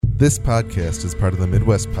This podcast is part of the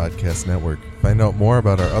Midwest Podcast Network. Find out more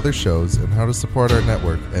about our other shows and how to support our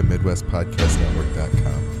network at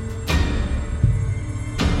MidwestPodcastNetwork.com.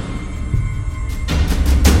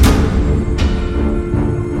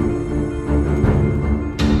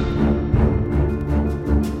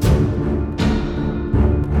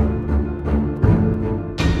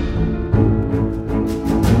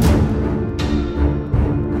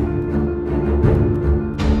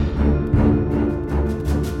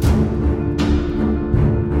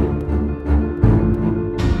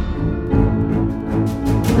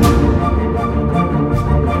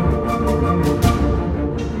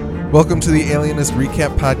 Welcome to the Alienist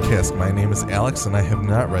Recap Podcast. My name is Alex, and I have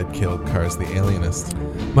not read Caleb Carr's The Alienist.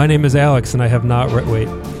 My name is Alex, and I have not read... Wait.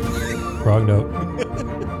 Wrong note.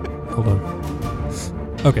 Hold on.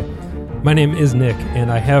 Okay. My name is Nick, and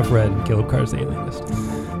I have read Caleb Carr's The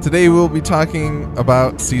Alienist. Today we'll be talking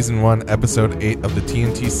about Season 1, Episode 8 of the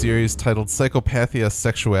TNT series titled Psychopathia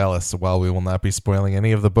Sexualis. While we will not be spoiling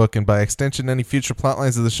any of the book, and by extension any future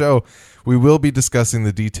plotlines of the show, we will be discussing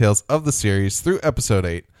the details of the series through Episode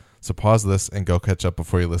 8. So pause this and go catch up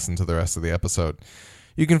before you listen to the rest of the episode.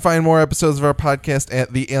 You can find more episodes of our podcast at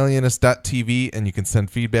thealienist.tv, and you can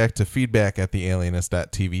send feedback to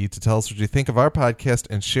feedback@thealienist.tv to tell us what you think of our podcast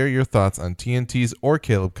and share your thoughts on TNT's or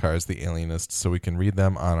Caleb Carr's The Alienist so we can read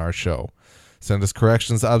them on our show. Send us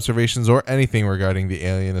corrections, observations, or anything regarding The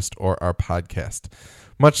Alienist or our podcast.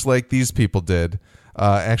 Much like these people did,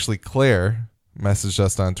 actually Claire messaged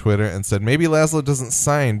us on Twitter and said, maybe Laszlo doesn't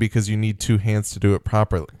sign because you need two hands to do it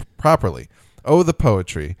properly. Oh, the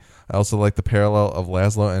poetry. I also like the parallel of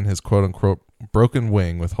Laszlo and his quote-unquote broken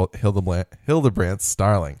wing with Hildebrandt's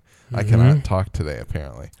Starling. Mm-hmm. I cannot talk today,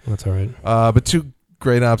 apparently. That's all right. But two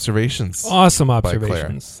great observations. Awesome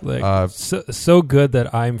observations. Like so good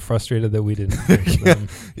that I'm frustrated that we didn't finish them.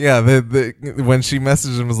 Yeah, when she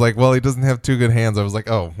messaged him, was like, well, he doesn't have two good hands. I was like,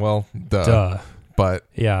 oh, well, duh. But,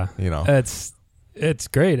 yeah, you know. It's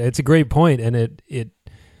great. It's a great point, and it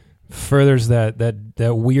furthers that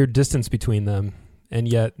weird distance between them, and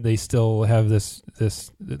yet they still have this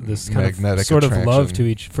kind of sort of love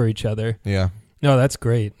for each other. Yeah. No, that's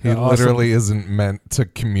great. He literally isn't meant to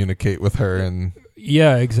communicate with her, and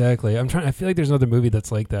yeah, exactly. I feel like there's another movie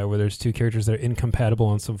that's like that, where there's two characters that are incompatible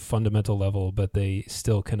on some fundamental level, but they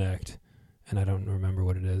still connect. And I don't remember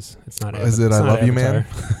what it is. It's not. Is it I Love You, Man?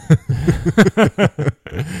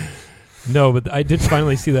 No, but I did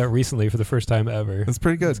finally see that recently for the first time ever. It's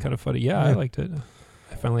pretty good. It's kind of funny. Yeah, I liked it.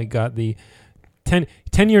 I finally got the 10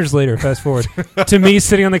 years later, fast forward, to me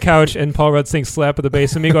sitting on the couch and Paul Rudd saying slap at the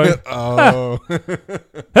bass and me going, oh.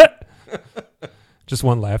 Just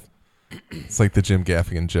one laugh. It's like the Jim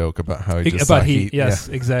Gaffigan joke about how he just saw Heat. Yes,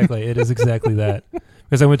 yeah. Exactly. It is exactly that.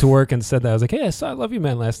 Because I went to work and said that. I was like, hey, I saw I Love You,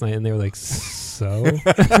 Man last night. And they were like, so?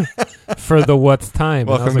 For the what time?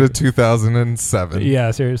 Welcome to 2007.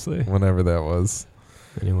 Yeah, seriously. Whenever that was.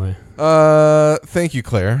 Anyway. Thank you,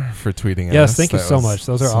 Claire, for tweeting us. Yes, thank you so much.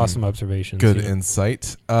 Those are awesome observations. Good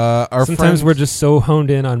insight. Sometimes we're just so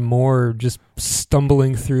honed in on more just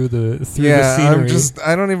stumbling through the scenery.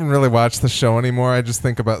 I don't even really watch the show anymore. I just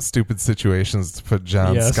think about stupid situations to put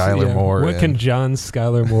John Schuyler Moore in. What can John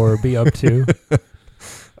Schuyler Moore be up to?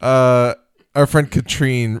 Our friend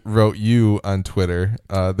Katrine wrote you on Twitter.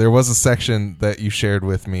 There was a section that you shared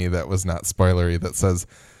with me that was not spoilery that says,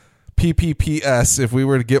 PPPS, if we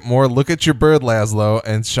were to get more Look at Your Bird, Laszlo,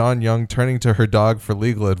 and Sean Young turning to her dog for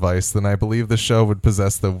legal advice, then I believe the show would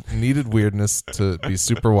possess the needed weirdness to be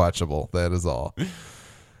super watchable. That is all.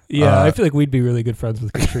 Yeah, I feel like we'd be really good friends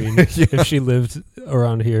with Katrine if she lived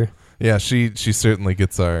around here. Yeah, she certainly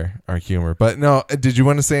gets our humor. But no, did you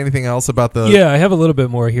want to say anything else about the I have a little bit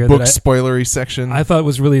more here. Book spoilery section? I thought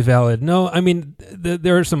was really valid. No, I mean,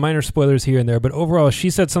 there are some minor spoilers here and there, but overall, she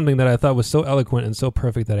said something that I thought was so eloquent and so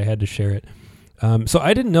perfect that I had to share it. So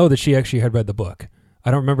I didn't know that she actually had read the book. I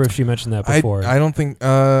don't remember if she mentioned that before. I don't think,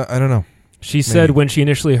 I don't know. She said when she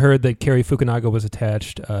initially heard that Cary Fukunaga was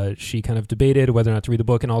attached, she kind of debated whether or not to read the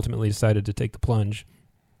book and ultimately decided to take the plunge.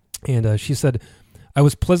 And she said, I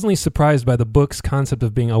was pleasantly surprised by the book's concept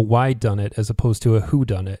of being a why-done-it as opposed to a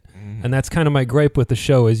who-done-it. Mm-hmm. And that's kind of my gripe with the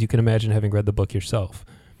show, as you can imagine having read the book yourself.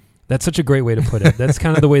 That's such a great way to put it. That's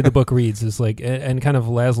kind of the way the book reads, is like, and kind of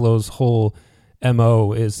Laszlo's whole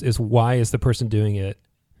MO is why is the person doing it,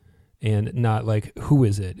 and not like who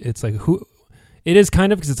is it. It's like who. It is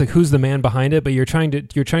kind of, because it's like who's the man behind it, but you're trying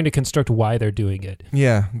to construct why they're doing it.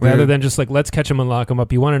 Yeah. Rather than just like, let's catch them and lock them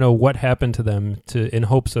up. You want to know what happened to them in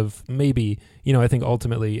hopes of maybe, I think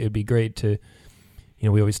ultimately it'd be great to,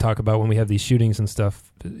 we always talk about when we have these shootings and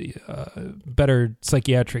stuff, better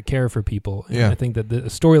psychiatric care for people. And yeah. I think that a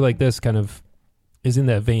story like this kind of is in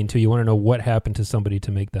that vein too. You want to know what happened to somebody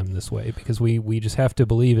to make them this way, because we just have to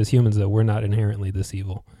believe as humans that we're not inherently this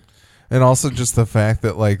evil. And also just the fact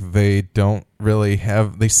that like they don't really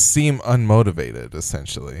have, they seem unmotivated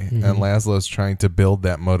essentially. Mm-hmm. And Laszlo's trying to build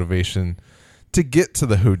that motivation to get to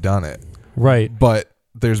the whodunit. Right. But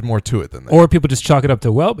there's more to it than that. Or people just chalk it up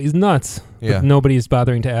to, well, he's nuts. Yeah. But nobody's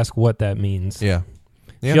bothering to ask what that means. Yeah.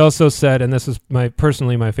 She also said, and this is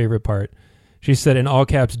personally my favorite part, she said in all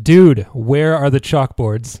caps, "Dude, where are the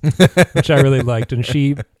chalkboards?" Which I really liked. And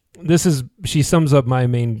she sums up my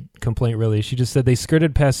main complaint, really. She just said, "They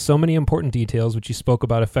skirted past so many important details, which you spoke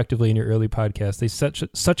about effectively in your early podcast. They set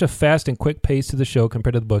such a fast and quick pace to the show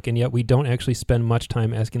compared to the book, and yet we don't actually spend much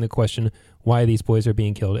time asking the question why these boys are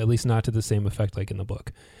being killed, at least not to the same effect like in the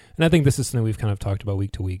book." And I think this is something we've kind of talked about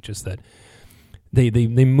week to week, just that they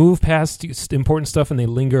move past important stuff and they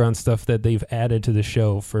linger on stuff that they've added to the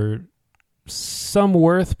show for some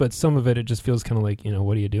worth, but some of it just feels kind of like,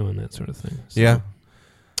 what are you doing, that sort of thing. So, yeah.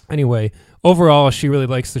 Anyway, overall, she really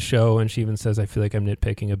likes the show, and she even says, "I feel like I'm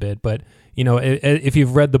nitpicking a bit." But if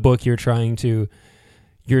you've read the book, you're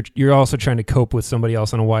also trying to cope with somebody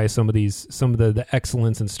else on why some of the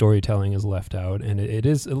excellence in storytelling is left out, and it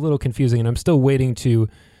is a little confusing. And I'm still waiting to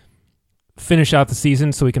finish out the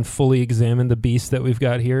season so we can fully examine the beast that we've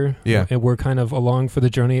got here. Yeah, and we're kind of along for the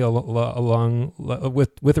journey along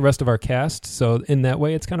with the rest of our cast. So in that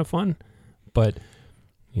way, it's kind of fun. But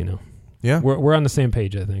yeah, we're on the same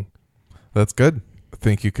page, I think. That's good.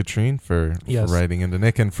 Thank you, Katrine, for writing into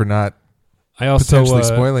Nick and for not potentially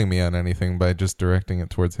spoiling me on anything by just directing it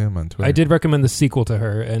towards him on Twitter. I did recommend the sequel to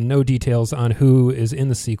her, and no details on who is in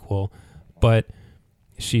the sequel, but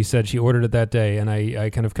she said she ordered it that day, and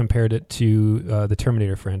I kind of compared it to the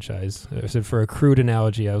Terminator franchise. I said, for a crude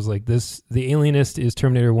analogy, I was like, The Alienist is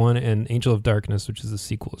Terminator 1, and Angel of Darkness, which is the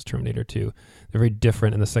sequel, is Terminator 2. They're very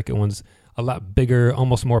different, and the second one's a lot bigger,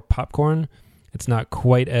 almost more popcorn. It's not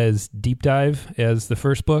quite as deep dive as the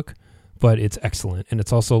first book, but it's excellent, and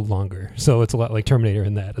it's also longer. So it's a lot like Terminator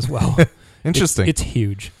in that as well. Interesting. It's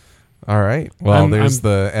huge. All right. Well, there's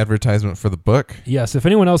the advertisement for the book. Yes. If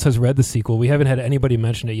anyone else has read the sequel, we haven't had anybody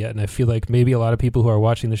mention it yet, and I feel like maybe a lot of people who are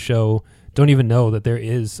watching the show don't even know that there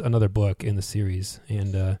is another book in the series.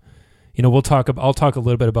 And I'll talk a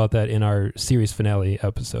little bit about that in our series finale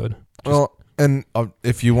episode. And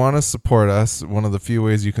if you want to support us, one of the few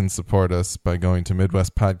ways you can support us by going to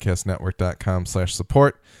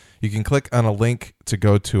MidwestPodcastNetwork.com/support. You can click on a link to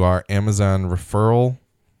go to our Amazon referral,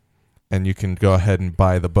 and you can go ahead and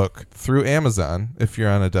buy the book through Amazon if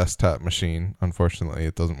you're on a desktop machine. Unfortunately,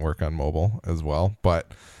 it doesn't work on mobile as well,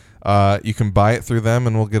 but you can buy it through them,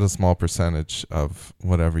 and we'll get a small percentage of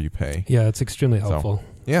whatever you pay. Yeah, it's extremely helpful.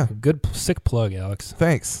 Yeah. Good, sick plug, Alex.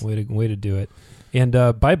 Thanks. Way to do it. And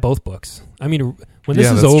buy both books. I mean, when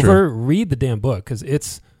this is over, read the damn book, because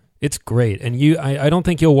it's great. And I don't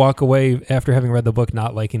think you'll walk away after having read the book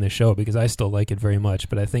not liking the show, because I still like it very much.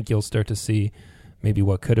 But I think you'll start to see maybe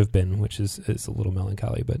what could have been, which is a little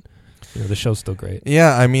melancholy. But the show's still great.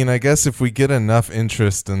 Yeah, I mean, I guess if we get enough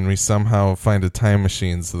interest and we somehow find a time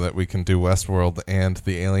machine so that we can do Westworld and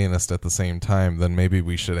The Alienist at the same time, then maybe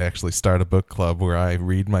we should actually start a book club where I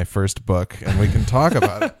read my first book and we can talk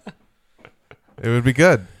about it. It would be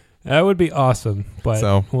good. That would be awesome, but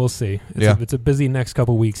we'll see. It's a busy next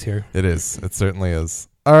couple weeks here. It is. It certainly is.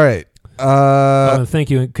 All right. Thank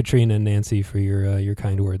you, Katrina and Nancy, for your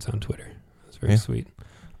kind words on Twitter. It's very sweet.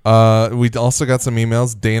 We also got some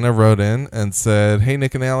emails. Dana wrote in and said, "Hey,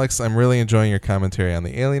 Nick and Alex, I'm really enjoying your commentary on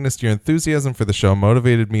The Alienist. Your enthusiasm for the show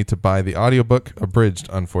motivated me to buy the audiobook, abridged,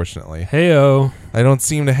 unfortunately. Heyo. I don't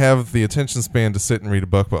seem to have the attention span to sit and read a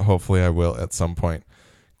book, but hopefully I will at some point.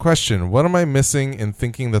 Question, what am I missing in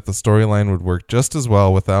thinking that the storyline would work just as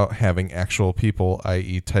well without having actual people,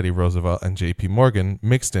 i.e. Teddy Roosevelt and J.P. Morgan,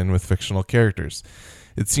 mixed in with fictional characters?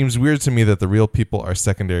 It seems weird to me that the real people are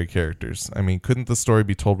secondary characters. I mean, couldn't the story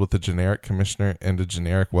be told with a generic commissioner and a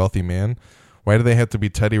generic wealthy man? Why do they have to be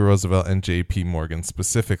Teddy Roosevelt and J.P. Morgan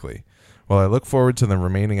specifically? Well, I look forward to the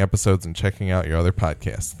remaining episodes and checking out your other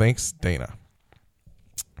podcasts. Thanks, Dana."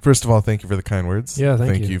 First of all, thank you for the kind words. Yeah,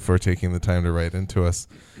 thank you for taking the time to write into us.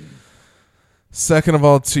 Second of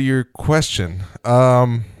all, to your question,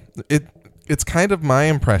 it's kind of my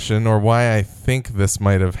impression, or why I think this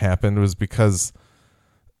might have happened, was because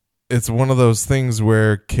it's one of those things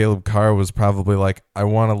where Caleb Carr was probably like, I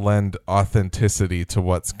want to lend authenticity to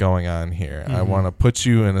what's going on here. Mm-hmm. I want to put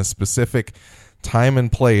you in a specific time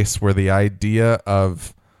and place where the idea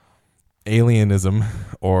of alienism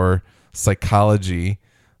or psychology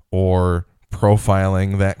or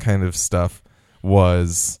profiling, that kind of stuff,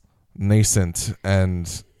 was nascent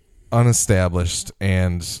and unestablished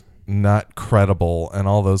and not credible and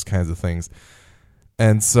all those kinds of things.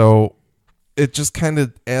 And so it just kind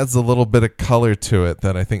of adds a little bit of color to it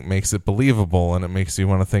that I think makes it believable, and it makes you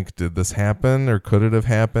want to think, did this happen, or could it have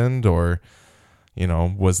happened, or, you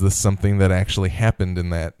know, was this something that actually happened in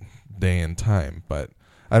that day and time? But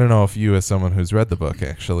I don't know if you, as someone who's read the book,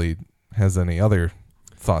 actually has any other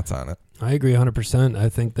thoughts on it. I agree 100%. I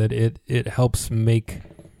think that it helps make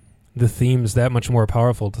the themes that much more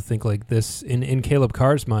powerful to think like this in Caleb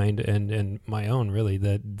Carr's mind and my own, really,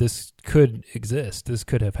 that this could exist. This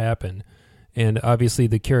could have happened. And obviously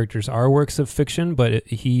the characters are works of fiction, but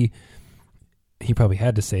he probably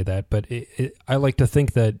had to say that. But I like to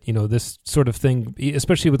think that, you know, this sort of thing,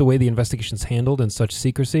 especially with the way the investigation's handled in such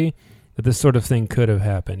secrecy, that this sort of thing could have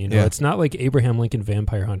happened. You know, It's not like Abraham Lincoln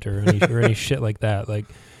Vampire Hunter or any shit like that. Like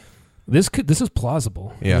this is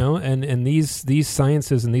plausible, you know, and these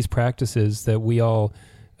sciences and these practices that we all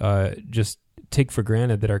just take for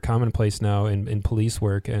granted that are commonplace now in police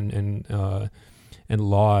work and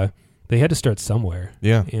law, they had to start somewhere.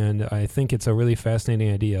 Yeah. And I think it's a really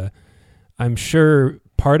fascinating idea. I'm sure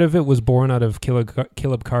part of it was born out of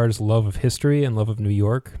Caleb Carr's love of history and love of New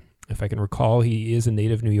York. If I can recall, he is a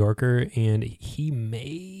native New Yorker, and he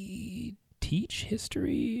may teach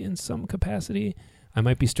history in some capacity. I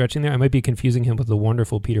might be stretching there. I might be confusing him with the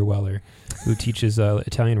wonderful Peter Weller, who teaches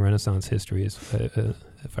Italian Renaissance history,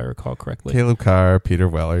 if I recall correctly. Caleb Carr, Peter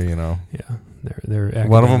Weller, you know. Yeah, they're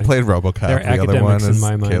one of them played RoboCop. They're the other one is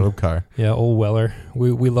in my Caleb Carr. Yeah, old Weller.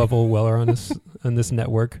 We love old Weller on this on this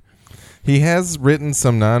network. He has written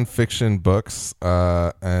some nonfiction books,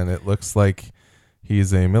 and it looks like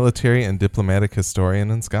he's a military and diplomatic historian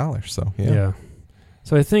and scholar. So yeah.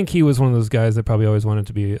 So I think he was one of those guys that probably always wanted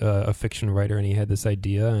to be a fiction writer, and he had this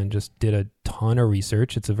idea and just did a ton of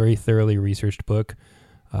research. It's a very thoroughly researched book.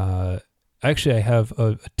 Actually, I have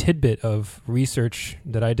a tidbit of research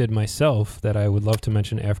that I did myself that I would love to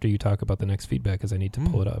mention after you talk about the next feedback, because I need to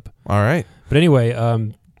pull it up. All right. But anyway,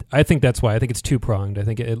 I think that's why. I think it's two-pronged. I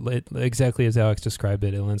think it exactly as Alex described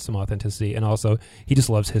it, it lends some authenticity, and also he just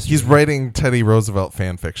loves history. He's writing Teddy Roosevelt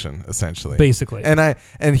fan fiction, essentially. Basically.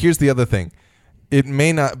 And here's the other thing. It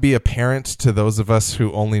may not be apparent to those of us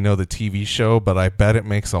who only know the TV show, but I bet it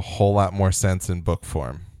makes a whole lot more sense in book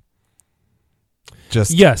form.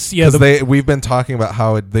 Because we've been talking about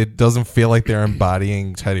how it doesn't feel like they're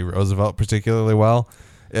embodying Teddy Roosevelt particularly well.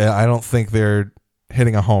 I don't think they're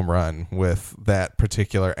hitting a home run with that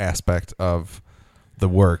particular aspect of the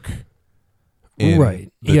work in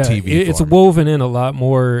the TV it's form. woven in a lot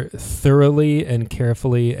more thoroughly and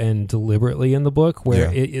carefully and deliberately in the book, where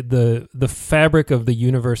the fabric of the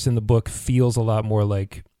universe in the book feels a lot more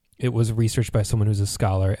like it was researched by someone who's a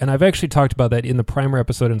scholar. And I've actually talked about that in the primer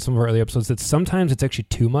episode and some of our early episodes, that sometimes it's actually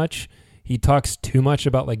too much. He talks too much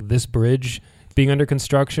about like this bridge being under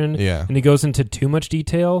construction, and he goes into too much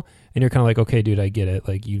detail, and you're kind of like, okay, dude, I get it.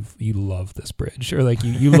 Like you love this bridge, or like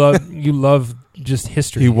you love just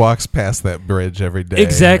history. He walks past that bridge every day.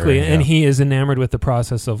 Exactly, and he is enamored with the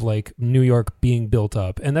process of like New York being built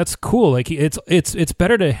up, and that's cool. Like it's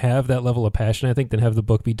better to have that level of passion, I think, than have the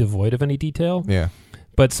book be devoid of any detail. Yeah.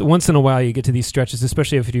 But once in a while, you get to these stretches,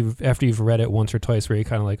 especially after you've read it once or twice, where you're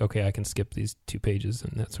kind of like, okay, I can skip these 2 pages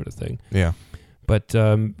and that sort of thing. Yeah. But,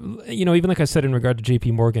 even like I said in regard to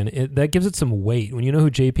J.P. Morgan, that gives it some weight. When you know who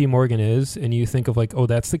J.P. Morgan is and you think of like, oh,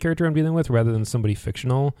 that's the character I'm dealing with, rather than somebody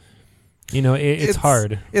fictional, it's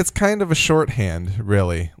hard. It's kind of a shorthand,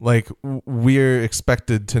 really. Like, we're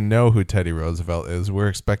expected to know who Teddy Roosevelt is. We're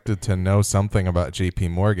expected to know something about J.P.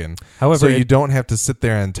 Morgan. However, so you don't have to sit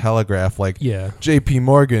there and telegraph, like, yeah, J.P.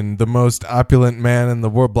 Morgan, the most opulent man in the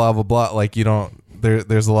world, blah, blah, blah. Like, you don't...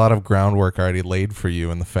 There's a lot of groundwork already laid for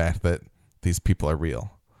you in the fact that these people are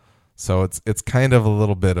real. So it's kind of a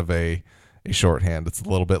little bit of a shorthand. It's a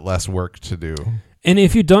little bit less work to do. And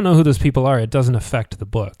if you don't know who those people are, it doesn't affect the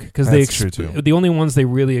book, because true too. The only ones they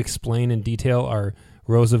really explain in detail are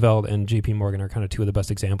Roosevelt and J.P. Morgan are kind of two of the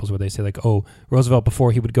best examples, where they say like, oh, Roosevelt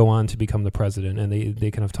before he would go on to become the president, and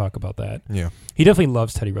they kind of talk about that. Yeah, he definitely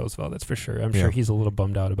loves Teddy Roosevelt, that's for sure. I'm sure he's a little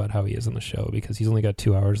bummed out about how he is on the show, because he's only got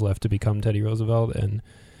 2 hours left to become Teddy Roosevelt, and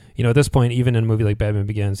at this point, even in a movie like Batman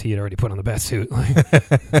Begins, he had already put on the bat suit.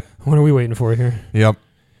 Like, what are we waiting for here? Yep.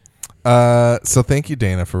 So thank you,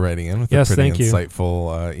 Dana, for writing in with a pretty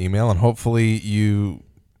insightful email, and hopefully you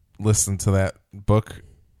listen to that book,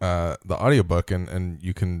 the audiobook, and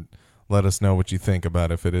you can let us know what you think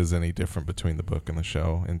about if it is any different between the book and the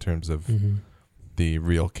show in terms of the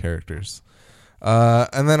real characters.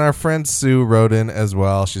 And then our friend Sue wrote in as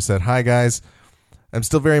well. She said, "Hi, guys. I'm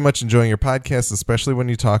still very much enjoying your podcast, especially when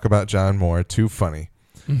you talk about John Moore. Too funny.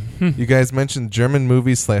 You guys mentioned German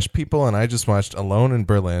movies / people, and I just watched Alone in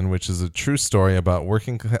Berlin, which is a true story about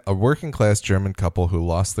a working class German couple who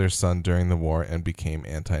lost their son during the war and became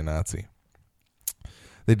anti-Nazi.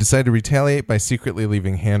 They decide to retaliate by secretly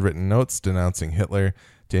leaving handwritten notes denouncing Hitler.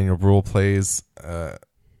 Daniel Bruhl plays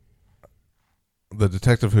the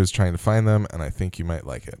detective who's trying to find them, and I think you might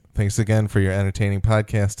like it. Thanks again for your entertaining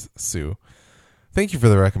podcast, Sue. Thank you for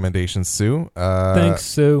the recommendation, Sue. Thanks,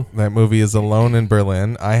 Sue. That movie is Alone in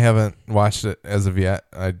Berlin. I haven't watched it as of yet.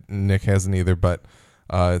 Nick hasn't either, but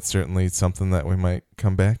it's certainly something that we might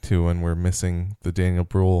come back to when we're missing the Daniel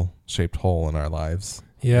Bruhl-shaped hole in our lives.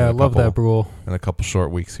 Yeah, I love that Bruhl. In a couple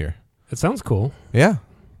short weeks here. It sounds cool. Yeah.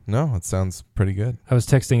 No, it sounds pretty good. I was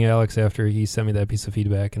texting Alex after he sent me that piece of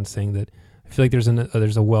feedback and saying that I feel like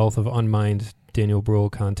there's a wealth of unmined Daniel Bruhl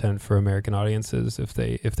content for American audiences if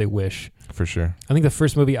they wish. For sure. I think the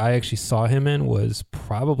first movie I actually saw him in was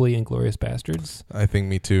probably Inglourious Basterds. I think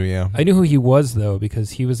me too, yeah. I knew who he was, though,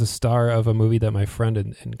 because he was a star of a movie that my friend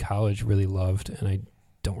in college really loved, and I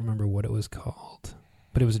don't remember what it was called,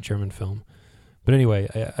 but it was a German film. But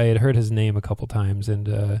anyway, I had heard his name a couple times,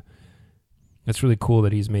 and it's really cool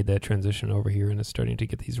that he's made that transition over here and is starting to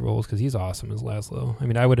get these roles because he's awesome as Laszlo. I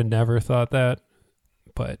mean, I would have never thought that,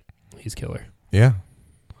 but he's killer. Yeah.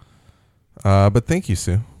 But thank you,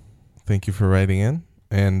 Sue. Thank you for writing in.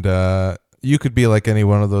 And you could be like any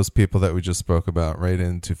one of those people that we just spoke about. Write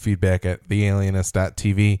into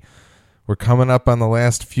feedback@thealienist.tv. We're coming up on the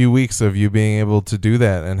last few weeks of you being able to do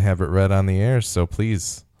that and have it read on the air. So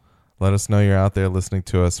please let us know you're out there listening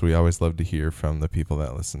to us. We always love to hear from the people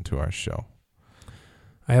that listen to our show.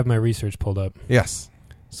 I have my research pulled up. Yes.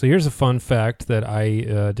 So here's a fun fact that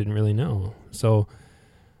I didn't really know. So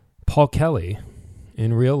Paul Kelly,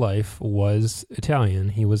 in real life, was Italian.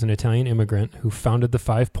 He was an Italian immigrant who founded the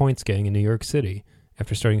 5 Points Gang in New York City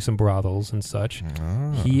after starting some brothels and such.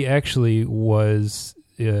 Ah. He actually was...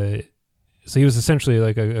 so he was essentially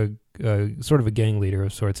like a sort of a gang leader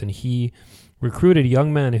of sorts, and he recruited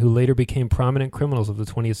young men who later became prominent criminals of the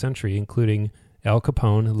 20th century, including Al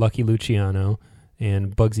Capone, Lucky Luciano,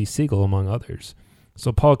 and Bugsy Siegel, among others.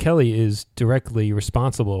 So Paul Kelly is directly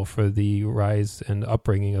responsible for the rise and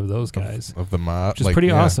upbringing of those guys. Of the mob. Which is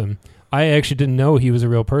pretty awesome. I actually didn't know he was a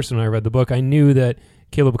real person when I read the book. I knew that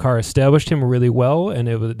Caleb Carr established him really well, and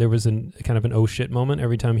there was kind of an oh shit moment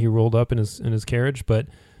every time he rolled up in his carriage, but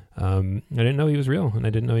I didn't know he was real, and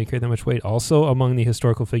I didn't know he carried that much weight. Also, among the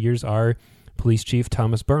historical figures are Police Chief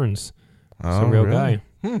Thomas Burns. He's a real guy.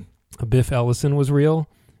 Biff Ellison was real.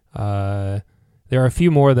 There are a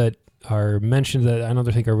few more that are mentioned that I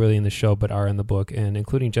don't think are really in the show, but are in the book, and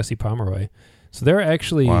including Jesse Pomeroy. So there are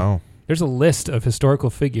actually there's a list of historical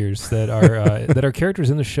figures that are that are characters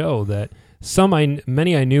in the show that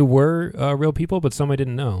many I knew were real people, but some I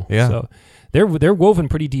didn't know. Yeah. So they're woven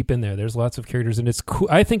pretty deep in there. There's lots of characters, and it's cool.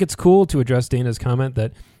 I think it's cool to address Dana's comment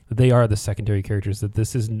that they are the secondary characters, that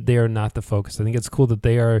they are not the focus. I think it's cool that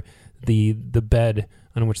they are the bed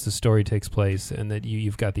on which the story takes place, and that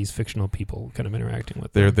you've got these fictional people kind of interacting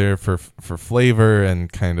with them. They're there for flavor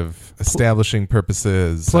and kind of establishing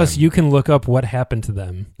purposes. Plus, you can look up what happened to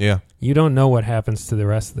them. Yeah. You don't know what happens to the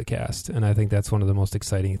rest of the cast, and I think that's one of the most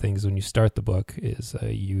exciting things when you start the book is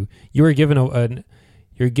you are given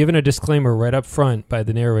you're given a disclaimer right up front by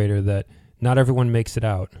the narrator that not everyone makes it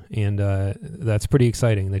out, and that's pretty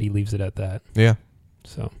exciting that he leaves it at that. Yeah.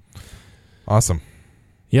 So awesome.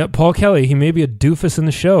 Yep, Paul Kelly, he may be a doofus in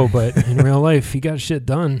the show, but in real life, he got shit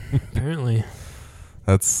done, apparently.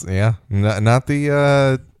 That's, not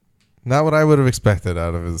what I would have expected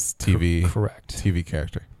out of his TV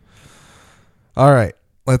character. All right,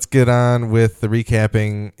 let's get on with the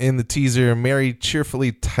recapping. In the teaser, Mary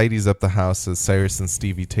cheerfully tidies up the house as Cyrus and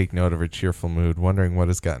Stevie take note of her cheerful mood, wondering what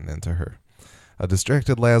has gotten into her. A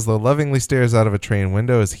distracted Laszlo lovingly stares out of a train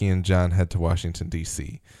window as he and John head to Washington,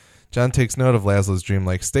 D.C., John takes note of Laszlo's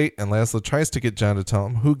dreamlike state, and Laszlo tries to get John to tell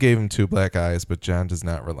him who gave him 2 black eyes, but John does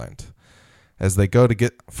not relent. As they go to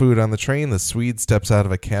get food on the train, the Swede steps out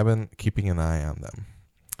of a cabin, keeping an eye on them.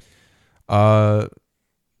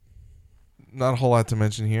 Not a whole lot to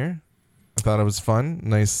mention here. I thought it was fun.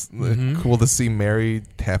 Nice, cool to see Mary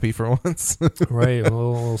happy for once. Right, a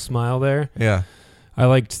little smile there. Yeah. I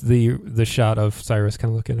liked the shot of Cyrus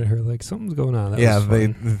kind of looking at her like something's going on. That was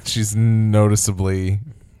fun. She's noticeably...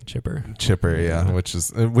 chipper, yeah, which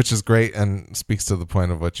is great and speaks to the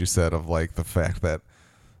point of what you said of like the fact that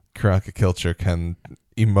Karanka Kilcher can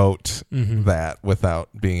emote that without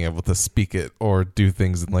being able to speak it or do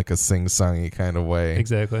things in like a sing-songy kind of way.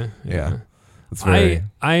 Exactly. Yeah.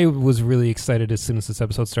 I was really excited as soon as this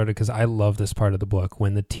episode started because I love this part of the book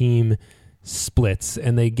when the team splits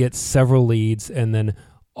and they get several leads and then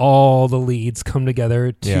all the leads come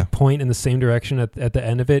together to point in the same direction at the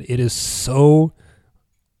end of it. It is so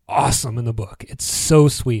awesome in the book. It's so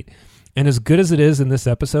sweet. And as good as it is in this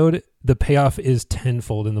episode, the payoff is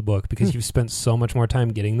tenfold in the book because you've spent so much more time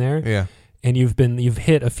getting there. Yeah. And you've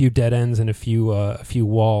hit a few dead ends and a few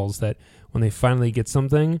walls that when they finally get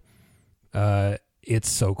something, it's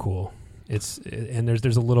so cool. And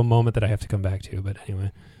there's a little moment that I have to come back to, but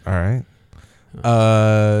anyway. All right.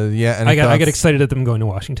 Yeah. I got excited at them going to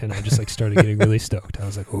Washington. I just started getting really stoked. I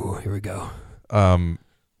was like, "Oh, here we go."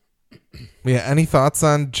 Yeah. Any thoughts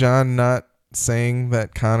on John not saying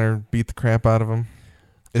that Connor beat the crap out of him?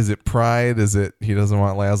 Is it pride? Is it he doesn't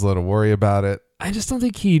want Laszlo to worry about it? I just don't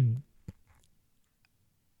think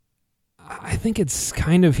I think it's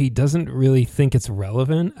kind of he doesn't really think it's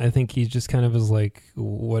relevant. I think he just kind of is like,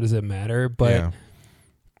 what does it matter? But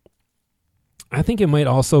I think it might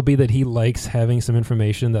also be that he likes having some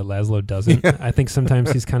information that Laszlo doesn't. Yeah. I think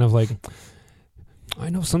sometimes he's kind of like, I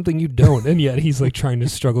know something you don't, and yet he's trying to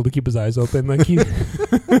struggle to keep his eyes open.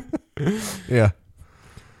 Yeah.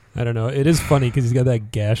 I don't know. It is funny because he's got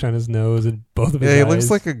that gash on his nose and both of his eyes. Yeah, he looks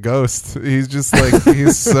like a ghost. He's just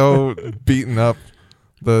he's so beaten up.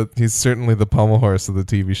 He's certainly the pommel horse of the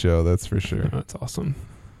TV show. That's for sure. Oh, that's awesome.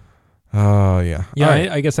 Oh yeah. Yeah. Right.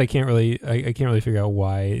 I guess I can't really figure out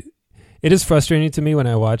why. It is frustrating to me when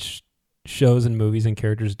I watch shows and movies and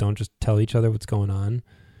characters don't just tell each other what's going on,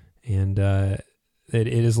 and it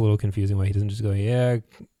is a little confusing why he doesn't just go, "Yeah,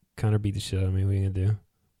 Connor beat the shit out of me. What are you gonna do?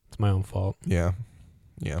 It's my own fault." Yeah.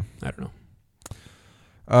 Yeah. I don't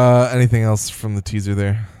know. Anything else from the teaser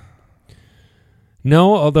there?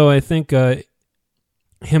 No, although I think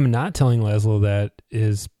him not telling Laszlo that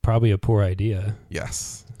is probably a poor idea.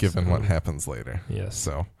 Yes, given what happens later. Yes.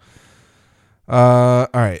 So, all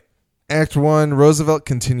right. Act 1, Roosevelt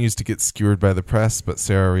continues to get skewered by the press, but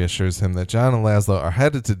Sarah reassures him that John and Laszlo are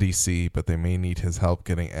headed to D.C., but they may need his help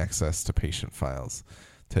getting access to patient files.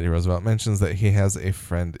 Teddy Roosevelt mentions that he has a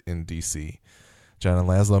friend in D.C. John and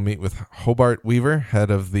Laszlo meet with Hobart Weaver,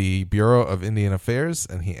 head of the Bureau of Indian Affairs,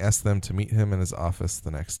 and he asks them to meet him in his office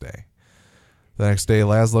the next day. The next day,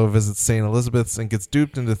 Laszlo visits St. Elizabeth's and gets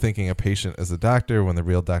duped into thinking a patient is a doctor when the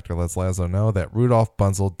real doctor lets Laszlo know that Rudolph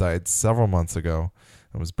Bunzel died several months ago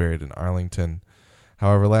and was buried in Arlington.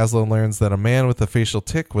 However, Laszlo learns that a man with a facial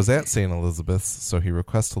tic was at St. Elizabeth's, so he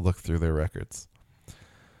requests to look through their records.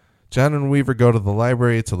 John and Weaver go to the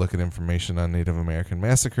library to look at information on Native American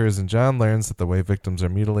massacres, and John learns that the way victims are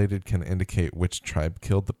mutilated can indicate which tribe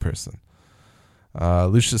killed the person.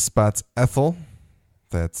 Lucius spots Ethel,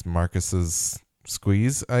 that's Marcus's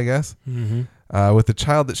squeeze, I guess, with a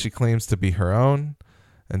child that she claims to be her own.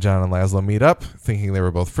 And John and Laszlo meet up, thinking they were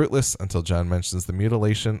both fruitless, until John mentions the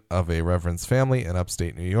mutilation of a reverend's family in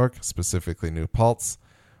upstate New York, specifically New Paltz,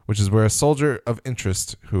 which is where a soldier of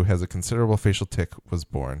interest who has a considerable facial tic was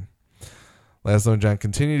born. Laszlo and John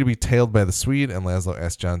continue to be tailed by the Swede, and Laszlo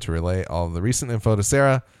asks John to relay all of the recent info to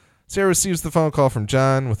Sarah. Sarah receives the phone call from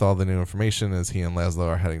John with all the new information as he and Laszlo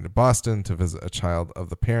are heading to Boston to visit a child of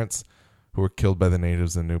the parents who were killed by the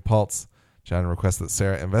natives in New Paltz. John requests that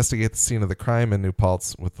Sarah investigate the scene of the crime in New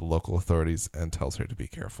Paltz with the local authorities and tells her to be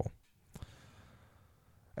careful.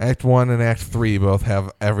 Act 1 and Act 3 both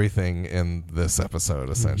have everything in this episode,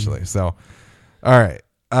 essentially. So, all right.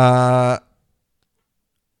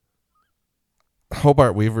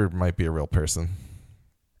 Hobart Weaver might be a real person.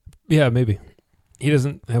 Yeah, maybe. He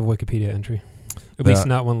doesn't have a Wikipedia entry. At least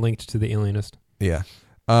not one linked to the Alienist. Yeah.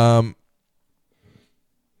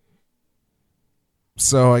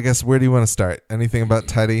 So I guess where do you want to start? Anything about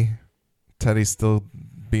Teddy? Teddy still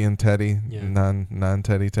being Teddy,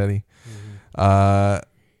 non-Teddy Teddy. When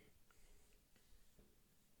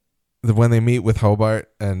they meet with Hobart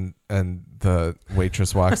and the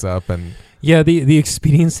waitress walks up and the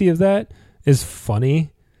expediency of that is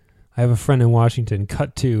funny. I have a friend in Washington.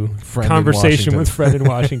 Cut to conversation with friend in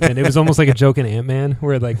Washington. It was almost like a joke in Ant-Man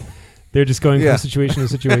where they're just going from situation to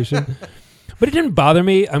situation. But it didn't bother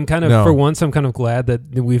me. I'm kind of, for once, I'm kind of glad that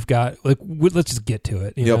we've got, let's just get to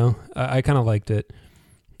it, you know? I kind of liked it.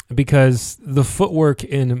 Because the footwork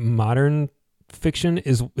in modern fiction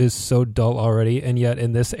is so dull already, and yet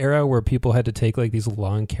in this era where people had to take these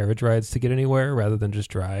long carriage rides to get anywhere rather than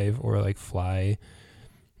just drive or fly,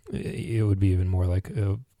 it would be even more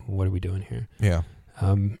what are we doing here? Yeah.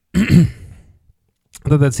 I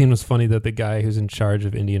thought that scene was funny that the guy who's in charge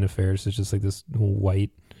of Indian affairs is just this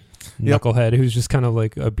white knucklehead who's just kind of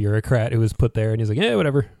like a bureaucrat who was put there, and he's like, yeah,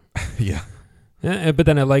 whatever. Yeah. But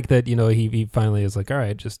then I like that, he finally is like, all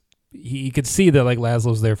right, just, he could see that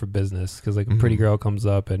Laszlo's there for business because a pretty girl comes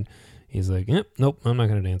up and he's like, nope, I'm not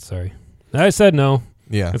going to dance. Sorry. I said no.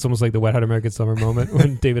 Yeah. It's almost like the Wet Hot American Summer moment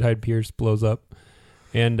when David Hyde Pierce blows up.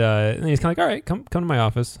 And he's kind of like, all right, come to my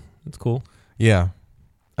office. It's cool. Yeah.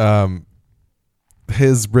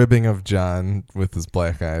 His ribbing of John with his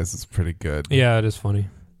black eyes is pretty good. Yeah, it is funny.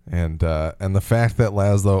 And the fact that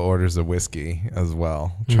Laszlo orders a whiskey as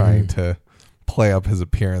well, trying to play up his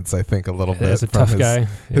appearance, I think, a little bit as a from tough guy.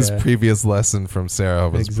 his previous lesson from Sarah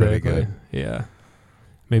was pretty good. Yeah.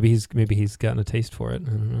 Maybe he's gotten a taste for it.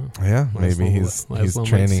 I don't know. Yeah, maybe he's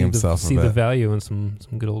training himself see the value in some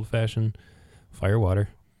good old fashioned firewater.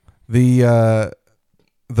 The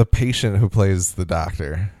patient who plays the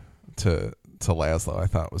doctor to Laszlo, I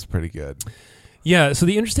thought was pretty good. Yeah, so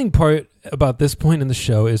the interesting part about this point in the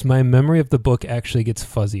show is my memory of the book actually gets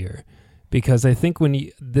fuzzier, because I think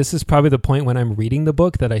this is probably the point when I'm reading the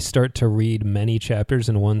book that I start to read many chapters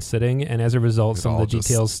in one sitting, and as a result, some of the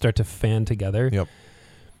details start to fan together. Yep.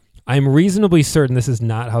 I'm reasonably certain this is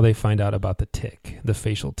not how they find out about the tic, the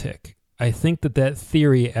facial tic. I think that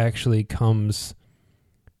theory actually comes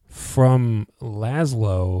from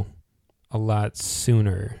Laszlo a lot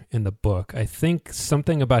sooner in the book. I think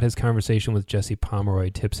something about his conversation with Jesse Pomeroy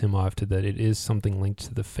tips him off to that it is something linked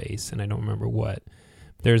to the face, and I don't remember what.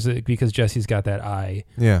 Because Jesse's got that eye.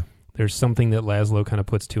 Yeah. There's something that Laszlo kind of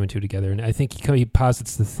puts two and two together, and I think he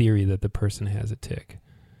posits the theory that the person has a tic.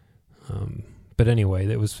 But anyway,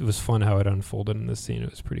 it was fun how it unfolded in this scene. It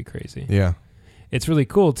was pretty crazy. Yeah. It's really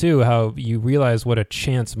cool, too, how you realize what a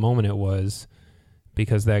chance moment it was,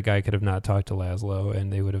 because that guy could have not talked to Laszlo,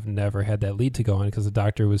 and they would have never had that lead to go on because the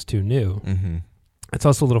doctor was too new. Mm-hmm. It's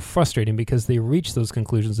also a little frustrating because they reach those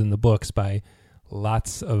conclusions in the books by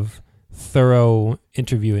lots of thorough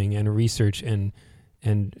interviewing and research and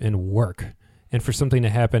work. And for something to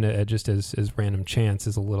happen at just as random chance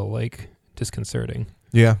is a little disconcerting.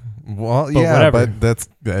 Yeah. Well, but yeah, whatever. but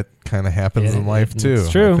that kind of happens in life too.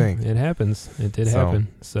 It's true. I think. It happens. It did happen.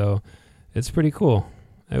 So it's pretty cool.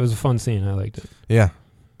 It was a fun scene. I liked it. Yeah.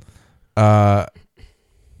 And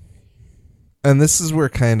this is where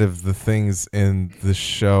kind of the things in the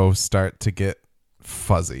show start to get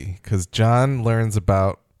fuzzy, because John learns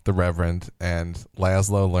about the Reverend and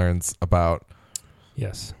Laszlo learns about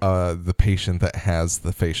the patient that has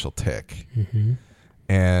the facial tic. Mm-hmm.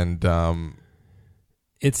 And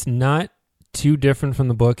it's not too different from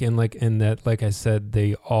the book in that, like I said,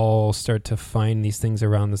 they all start to find these things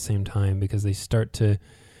around the same time, because they start to,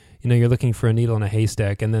 you're looking for a needle in a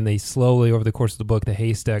haystack, and then they slowly, over the course of the book, the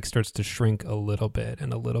haystack starts to shrink a little bit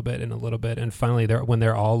and a little bit and a little bit, and finally, when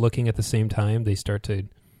they're all looking at the same time, they start to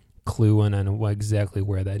clue in on exactly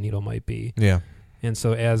where that needle might be. Yeah. And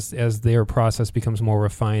so as their process becomes more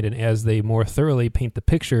refined, and as they more thoroughly paint the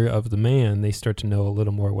picture of the man, they start to know a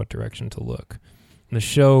little more what direction to look. And the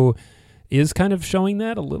show is kind of showing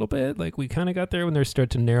that a little bit. Like, we kind of got there when they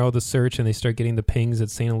start to narrow the search and they start getting the pings at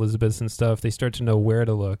St. Elizabeth's and stuff. They start to know where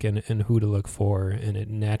to look and who to look for, and it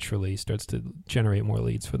naturally starts to generate more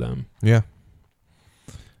leads for them. Yeah.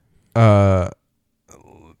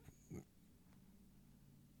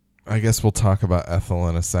 I guess we'll talk about Ethel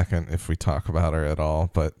in a second if we talk about her at all.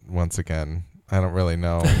 But once again, I don't really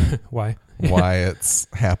know why it's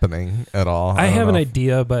happening at all. I have an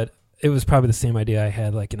idea, but it was probably the same idea I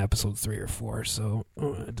had in episode 3 or 4. So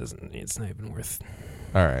it's not even worth.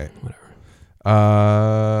 All right.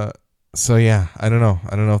 Whatever. So yeah, I don't know.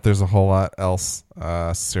 I don't know if there's a whole lot else.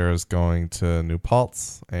 Sarah's going to New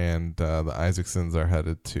Paltz, and the Isaacsons are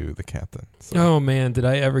headed to the Captain. So. Oh man, did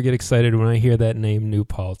I ever get excited when I hear that name, New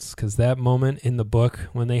Paltz? Because that moment in the book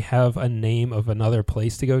when they have a name of another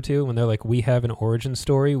place to go to, when they're like, we have an origin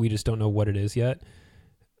story, we just don't know what it is yet.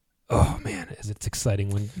 Oh man, it's exciting.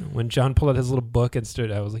 When John pulled out his little book and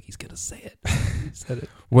stood, I was like, he's gonna say it. He said it.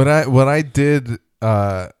 What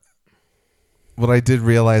I did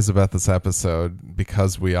realize about this episode,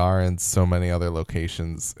 because we are in so many other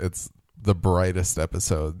locations, it's the brightest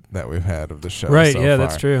episode that we've had of the show. Right, so yeah, far.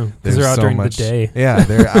 that's true. Because they're out during the day. Yeah,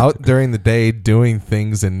 they're out during the day doing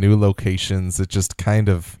things in new locations. It just kind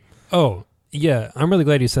of... Oh, yeah, I'm really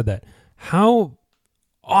glad you said that. How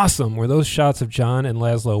awesome were those shots of John and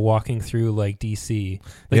Laszlo walking through DC?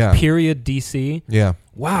 Period DC? Yeah.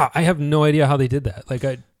 Wow, I have no idea how they did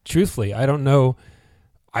that. Truthfully, I don't know.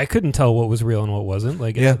 I couldn't tell what was real and what wasn't.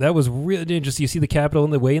 That was really just, you see the Capitol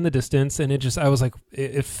in the way in the distance, and I was like,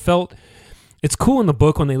 it felt, it's cool in the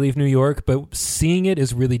book when they leave New York, but seeing it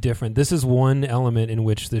is really different. This is one element in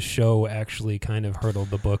which the show actually kind of hurdled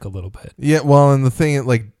the book a little bit. Yeah, well, and the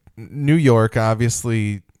thing, New York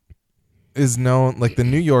obviously is known, the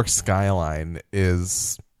New York skyline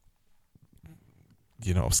is,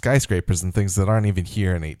 skyscrapers and things that aren't even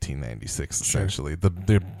here in 1896, essentially. Sure.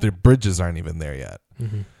 The bridges aren't even there yet.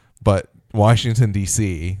 Mm-hmm. but Washington,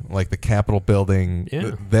 D.C., like the Capitol building,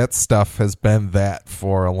 that stuff has been that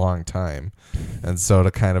for a long time. And so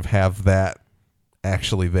to kind of have that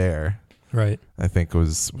actually there, right, I think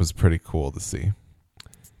was pretty cool to see.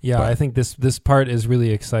 Yeah, but I think this part is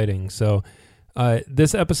really exciting. So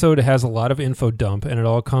this episode has a lot of info dump, and it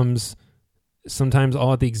all comes sometimes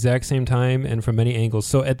all at the exact same time and from many angles.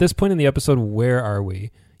 So at this point in the episode, where are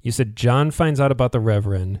we? You said John finds out about the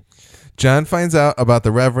Reverend. John finds out about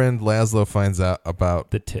the Reverend. Laszlo finds out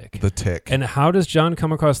about the tick. And how does John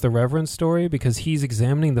come across the Reverend's story? Because he's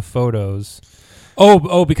examining the photos.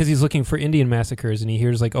 Oh, because he's looking for Indian massacres, and he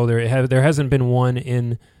hears like, there hasn't been one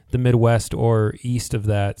in the Midwest or east of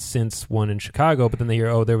that since one in Chicago. But then they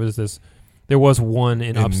hear, there was one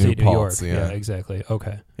in upstate New York. Yeah, exactly.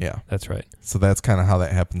 Okay. Yeah. That's right. So that's kind of how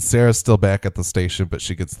that happens. Sarah's still back at the station, but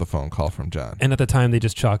she gets the phone call from John. And at the time, they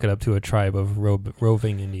just chalk it up to a tribe of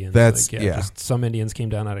roving Indians. That's, just some Indians came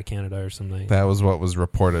down out of Canada or something. That was what was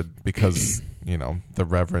reported because, the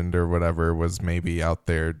Reverend or whatever was maybe out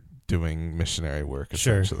there doing missionary work,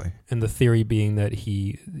 essentially. Sure. And the theory being that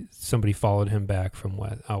somebody followed him back from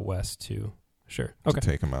out west to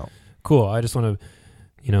take him out. Cool. I just want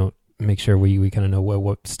to, make sure we kind of know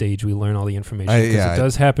what stage we learn all the information, because it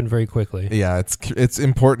does happen very quickly. Yeah, it's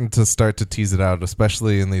important to start to tease it out,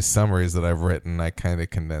 especially in these summaries that I've written. I kind of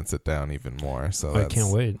condense it down even more. So I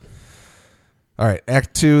can't wait. All right,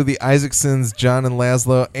 Act 2, the Isaacsons, John and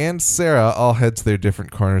Laszlo, and Sarah all head to their different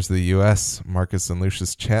corners of the U.S. Marcus and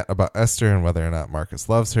Lucius chat about Esther and whether or not Marcus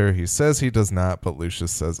loves her. He says he does not, but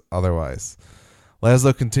Lucius says otherwise.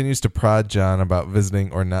 Laszlo continues to prod John about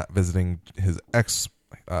visiting or not visiting his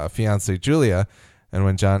ex-fiancée Julia, and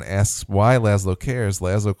when John asks why Laszlo cares,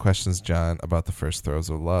 Laszlo questions John about the first throes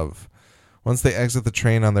of love. Once they exit the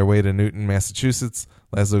train on their way to Newton, Massachusetts,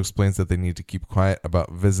 Laszlo explains that they need to keep quiet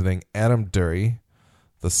about visiting Adam Dury,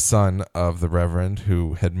 the son of the Reverend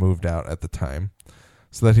who had moved out at the time,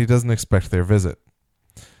 so that he doesn't expect their visit.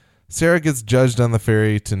 Sarah gets judged on the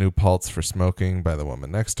ferry to New Paltz for smoking by the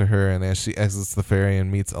woman next to her, and as she exits the ferry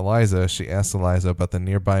and meets Eliza, she asks Eliza about the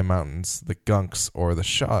nearby mountains, the Gunks, or the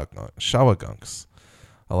Shawagunks.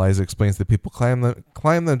 Eliza explains that people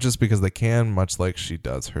climb them just because they can, much like she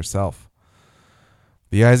does herself.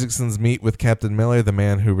 The Isaacsons meet with Captain Miller, the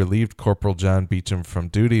man who relieved Corporal John Beecham from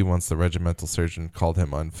duty once the regimental surgeon called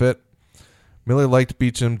him unfit. Miller liked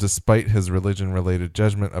Beecham despite his religion-related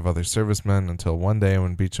judgment of other servicemen until one day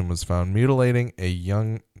when Beecham was found mutilating a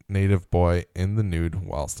young native boy in the nude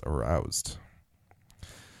whilst aroused.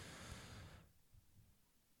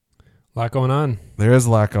 A lot going on. There is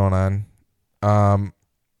a lot going on.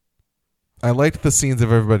 I liked the scenes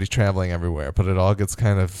of everybody traveling everywhere, but it all gets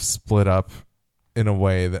kind of split up in a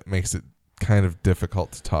way that makes it kind of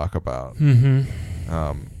difficult to talk about.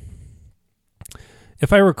 Mm-hmm.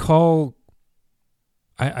 If I recall,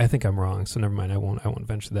 I think I'm wrong, so never mind. I won't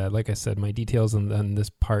venture that. Like I said, my details on this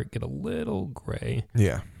part get a little gray.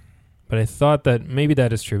 Yeah. But I thought that maybe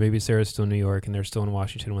that is true. Maybe Sarah's still in New York and they're still in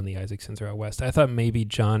Washington when the Isaacsons are out west. I thought maybe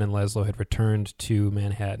John and Laszlo had returned to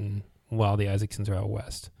Manhattan while the Isaacsons are out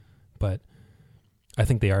west. But I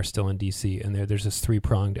think they are still in D.C., and there's this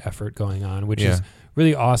three-pronged effort going on, which is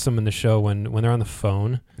really awesome in the show when they're on the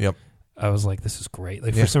phone. Yep. I was like, this is great.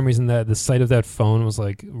 Like, for some reason, the sight of that phone was,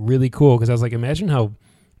 like, really cool, because I was like, imagine how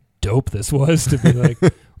dope this was to be like,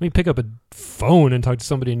 let me pick up a phone and talk to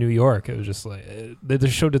somebody in New York. It was just like, the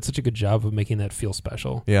show did such a good job of making that feel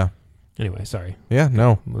special. Yeah. Anyway, sorry. Yeah,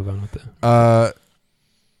 no. Move on with it.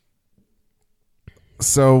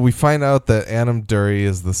 So we find out that Adam Dury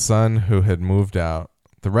is the son who had moved out.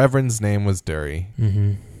 The Reverend's name was Dury.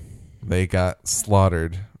 Mm-hmm. They got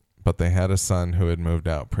slaughtered, but they had a son who had moved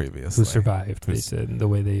out previously. Who survived, they said. The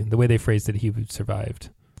way they phrased it, he survived.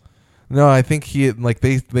 No, I think he had, like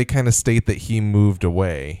they kind of state that he moved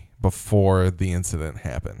away before the incident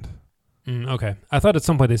happened. Okay. I thought at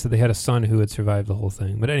some point they said they had a son who had survived the who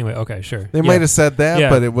thing. But anyway, okay, sure. They might have said that,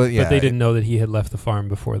 but it was But they didn't know that he had left the farm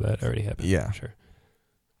before that already happened. Yeah. Sure.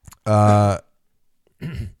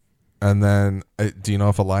 And then, do you know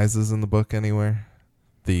if Eliza's in the book anywhere?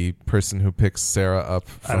 The person who picks Sarah up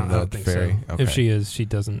from the ferry? So. Okay. If she is, she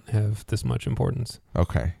doesn't have this much importance.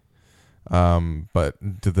 Okay. But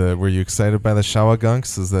were you excited by the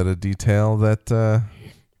Shawagunks? Is that a detail that...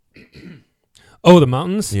 Oh, the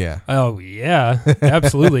mountains? Yeah. Oh, yeah.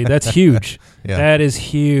 Absolutely. That's huge. Yeah. That is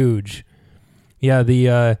huge. Yeah,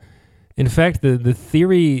 in fact, the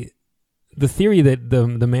theory that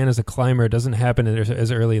the man is a climber doesn't happen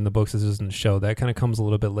as early in the books as it does in the show. That kind of comes a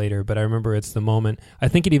little bit later, but I remember it's the moment. I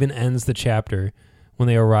think it even ends the chapter when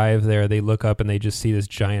they arrive there. They look up and they just see this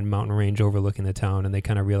giant mountain range overlooking the town, and they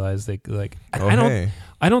kind of realize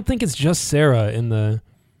I I don't think it's just Sarah in the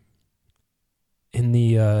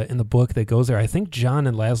book that goes there. I think John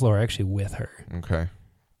and Laszlo are actually with her. Okay.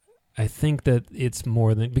 I think that it's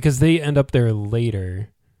more than, because they end up there later.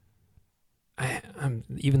 I'm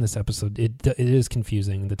even this episode, it is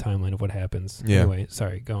confusing, the timeline of what happens. Yeah. Anyway,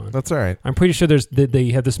 sorry, go on. That's all right. I'm pretty sure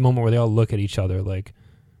they have this moment where they all look at each other like,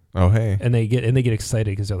 oh hey, and they get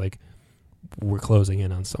excited because they're like, we're closing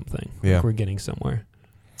in on something. Yeah. Like we're getting somewhere.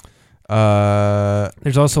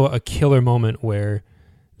 There's also a killer moment where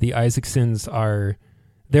the Isaacsons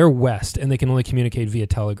they're west and they can only communicate via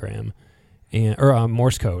telegram or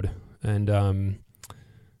Morse code, and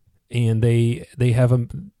they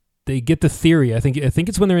get the theory. I think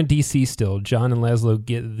it's when they're in DC still. John and Laszlo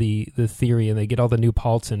get the theory, and they get all the new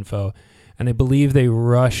pulse info, and I believe they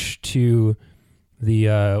rush to the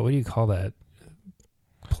what do you call that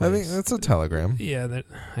place? I think that's a telegram. Yeah,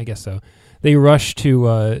 I guess so. They rush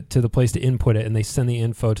to the place to input it, and they send the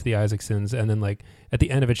info to the Isaacsons, and then like at the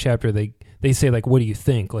end of a chapter, they say like, "What do you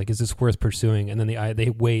think? Like, is this worth pursuing?" And then they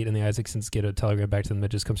wait, and the Isaacsons get a telegram back to them that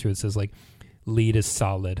just comes through. It says like, "Lead is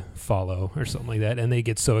solid, follow," or something like that, and they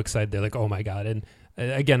get so excited. They're like, "Oh my god!" And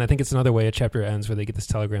again, I think it's another way a chapter ends where they get this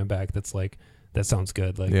telegram back that's like, "That sounds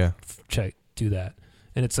good." Like, yeah, check, do that,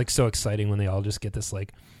 and it's like so exciting when they all just get this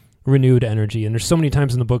like renewed energy. And there's so many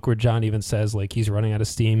times in the book where John even says like he's running out of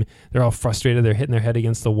steam. They're all frustrated. They're hitting their head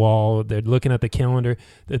against the wall. They're looking at the calendar.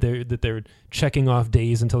 That they're checking off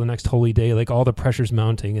days until the next holy day. Like all the pressure's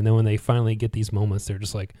mounting. And then when they finally get these moments, they're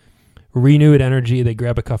just like renewed energy. They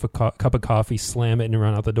grab a cup of coffee, slam it, and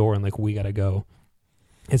run out the door. And like, we gotta go.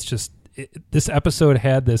 It's just this episode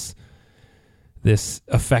had this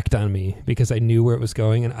effect on me because I knew where it was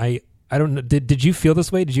going. And I don't know. Did you feel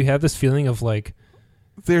this way? Did you have this feeling of like?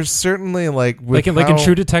 There's certainly like in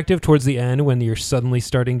True Detective towards the end when you're suddenly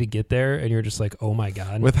starting to get there and you're just like, oh my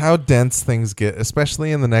god, with how dense things get,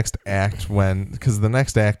 especially in the next act, because the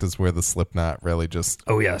next act is where the Slipknot really just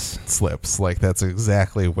slips. Like that's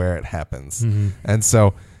exactly where it happens. Mm-hmm. And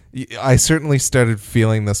so I certainly started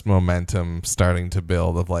feeling this momentum starting to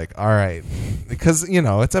build of like, all right, because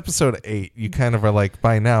it's episode 8. You kind of are like,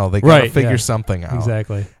 by now they gotta figure something out.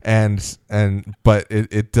 Exactly. But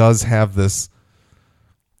it does have this,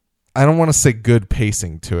 I don't want to say good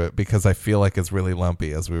pacing to it because I feel like it's really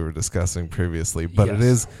lumpy as we were discussing previously, but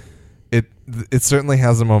it certainly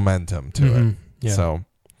has a momentum to it. Yeah. So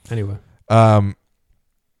anyway,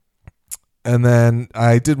 and then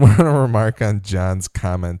I did want to remark on John's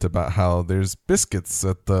comment about how there's biscuits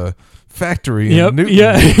at the factory in Newton.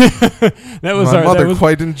 Yeah, that was my mother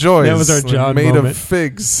quite enjoys. That was our John made moment. Of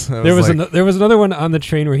figs. There was another one on the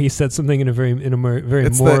train where he said something in a very voice.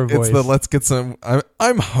 It's the let's get some.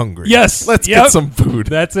 I'm hungry. Yes, let's get some food.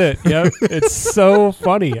 That's it. Yep, it's so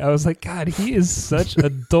funny. I was like, God, he is such an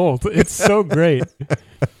adult. It's so great.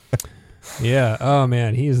 Yeah. Oh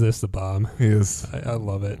man, he is the bomb. He is. I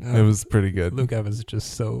love it. It was pretty good. Luke Evans is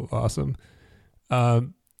just so awesome.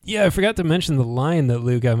 Yeah, I forgot to mention the line that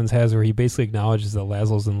Luke Evans has where he basically acknowledges that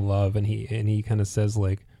Laszlo's in love, and he kind of says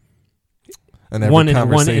like, one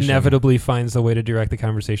inevitably finds a way to direct the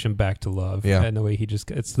conversation back to love. Yeah. And the way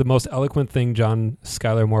it's the most eloquent thing John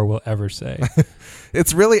Schuyler Moore will ever say.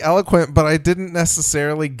 It's really eloquent, but I didn't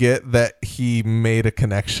necessarily get that he made a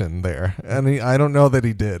connection there. And I don't know that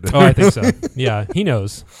he did. Oh, I think so. Yeah, he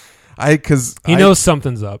knows. He knows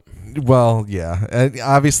something's up. Well, yeah. And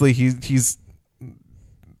obviously, he's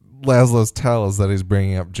Laszlo's tell is that he's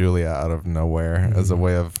bringing up Julia out of nowhere as a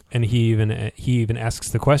way of, and he even asks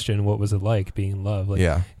the question, what was it like being in love? Like,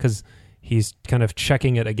 yeah, because he's kind of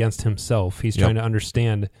checking it against himself. He's trying to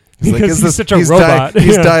understand he's because he's such a robot.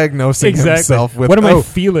 He's diagnosing himself with, what am I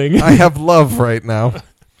feeling? I have love right now.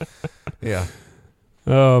 Yeah.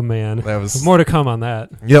 Oh man, that was more to come on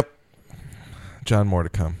that. Yep. John, more to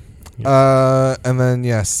come. Yes. And then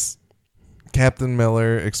yes, Captain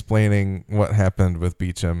Miller explaining what happened with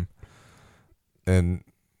Beecham in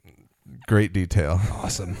great detail.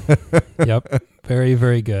 Awesome. Yep. Very,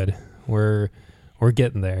 very good. We're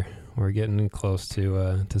getting there. We're getting close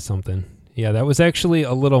to something. Yeah, that was actually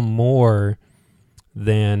a little more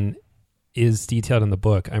than is detailed in the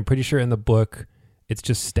book. I'm pretty sure in the book it's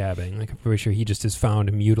just stabbing. Like I'm pretty sure he just is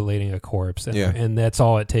found mutilating a corpse, and that's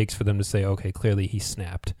all it takes for them to say, okay, clearly he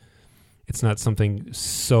snapped. It's not something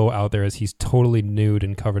so out there as he's totally nude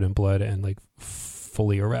and covered in blood and like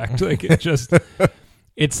fully erect. Like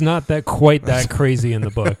it's not quite that crazy in the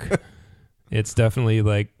book. It's definitely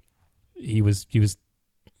like he was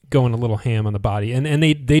going a little ham on the body, and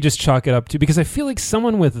they just chalk it up to, because I feel like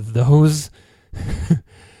someone with those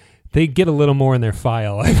they get a little more in their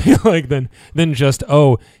file, I feel like, than just,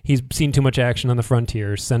 he's seen too much action on the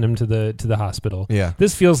frontier, send him to the hospital. Yeah.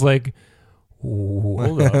 This feels like,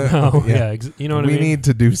 hold up. No, you know what I mean? We need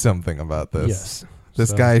to do something about this. Yes.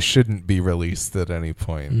 This guy shouldn't be released at any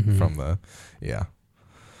point from the... Yeah.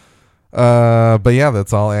 But yeah,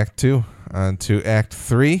 that's all Act 2. On to Act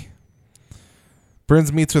 3.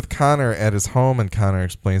 Burns meets with Connor at his home, and Connor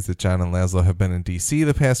explains that John and Laszlo have been in D.C.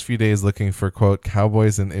 the past few days looking for, quote,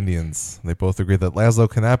 cowboys and Indians. They both agree that Laszlo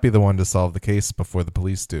cannot be the one to solve the case before the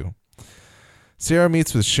police do. Sarah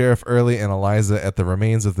meets with Sheriff Early and Eliza at the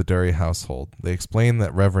remains of the Dury household. They explain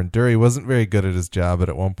that Reverend Dury wasn't very good at his job, but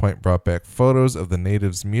at one point brought back photos of the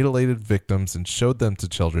natives' mutilated victims and showed them to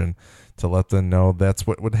children to let them know that's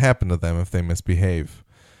what would happen to them if they misbehave.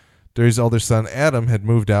 Dury's older son, Adam, had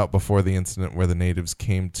moved out before the incident where the natives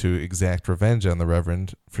came to exact revenge on the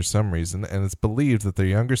Reverend for some reason, and it's believed that their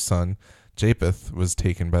younger son, Japheth, was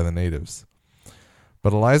taken by the natives.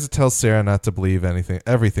 But Eliza tells Sarah not to believe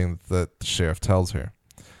everything that the sheriff tells her.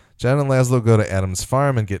 John and Laszlo go to Adam's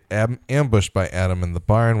farm and get ambushed by Adam in the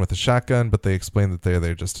barn with a shotgun, but they explain that they're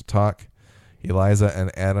there just to talk. Eliza and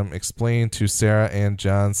Adam explain to Sarah and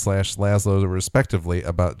John/Laszlo respectively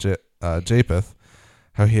about Japheth,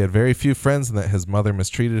 how he had very few friends and that his mother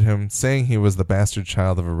mistreated him, saying he was the bastard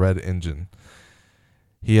child of a red Injun.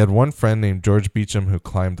 He had one friend named George Beecham who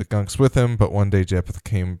climbed the gunks with him, but one day Japheth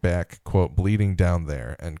came back, quote, bleeding down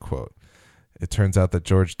there, end quote. It turns out that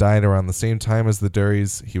George died around the same time as the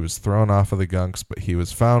Durys. He was thrown off of the gunks, but he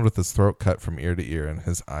was found with his throat cut from ear to ear and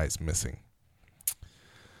his eyes missing.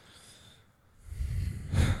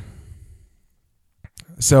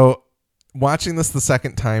 So, watching this the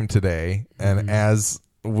second time today, and as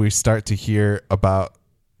we start to hear about...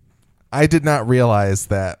 I did not realize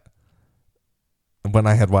that when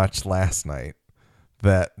I had watched last night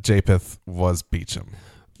that Japheth was Beecham.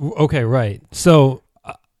 Okay, right. So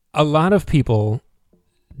a lot of people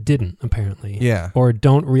didn't, apparently. Yeah. Or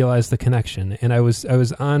don't realize the connection. And I was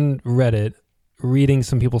on Reddit reading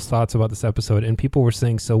some people's thoughts about this episode, and people were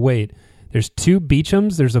saying, so wait, there's two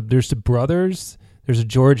Beechams, there's two brothers, there's a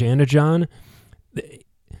George and a John.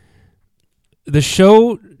 The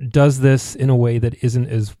show does this in a way that isn't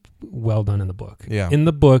as well done in the book. Yeah. In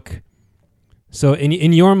the book... So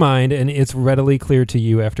in your mind, and it's readily clear to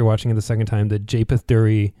you after watching it the second time, that Japheth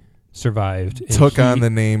Dury survived. Took on the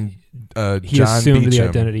name John Beecham. He assumed the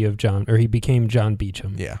identity of John, or he became John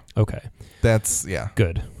Beecham. Yeah. Okay. That's, yeah.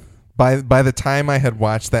 Good. By the time I had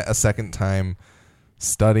watched that a second time,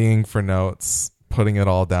 studying for notes, putting it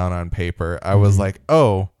all down on paper, I was like,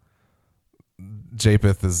 oh,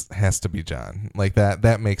 Japheth has to be John. Like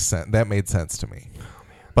that makes sense. That made sense to me.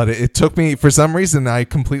 But it took me, for some reason, I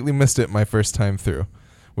completely missed it my first time through,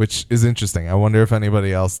 which is interesting. I wonder if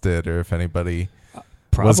anybody else did, or if anybody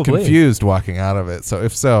was confused walking out of it. So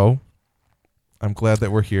if so, I'm glad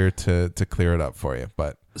that we're here to clear it up for you.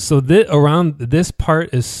 But so around this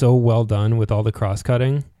part is so well done with all the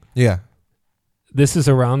cross-cutting. Yeah. This is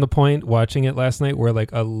around the point watching it last night where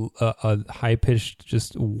like a high-pitched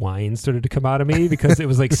just whine started to come out of me because it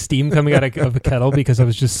was like steam coming out of a kettle because I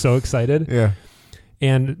was just so excited. Yeah.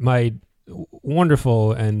 And my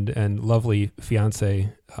wonderful and lovely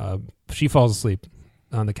fiance, she falls asleep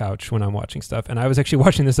on the couch when I'm watching stuff. And I was actually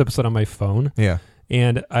watching this episode on my phone. Yeah.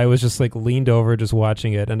 And I was just like leaned over just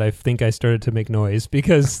watching it. And I think I started to make noise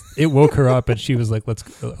because it woke her up and she was like, let's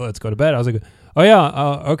go to bed. I was like, oh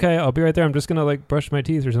yeah, okay, I'll be right there. I'm just going to like brush my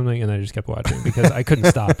teeth or something. And I just kept watching because I couldn't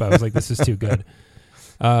stop. I was like, this is too good.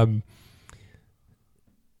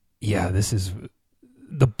 Yeah, this is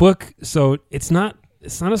the book. So it's not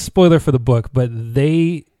a spoiler for the book, but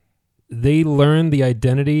they learn the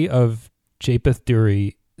identity of Japheth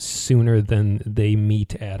Dury sooner than they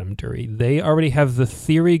meet Adam Dury. They already have the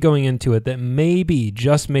theory going into it that maybe,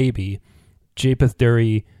 just maybe, Japheth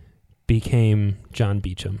Dury became John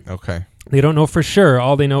Beecham. Okay. They don't know for sure.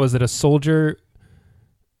 All they know is that a soldier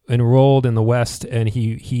enrolled in the West, and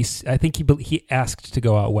I think he asked to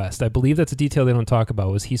go out West. I believe that's a detail they don't talk about.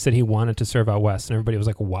 Was he said he wanted to serve out West, and everybody was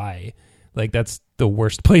like, why? Like, that's the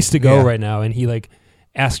worst place to go right now. And he like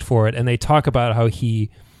asked for it. And they talk about how he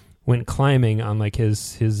went climbing on like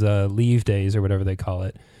his leave days or whatever they call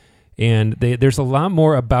it. And there's a lot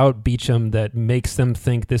more about Beecham that makes them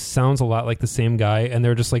think this sounds a lot like the same guy. And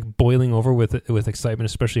they're just like boiling over with excitement,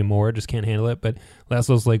 especially Moore just can't handle it. But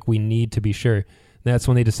Laszlo's like, we need to be sure. And that's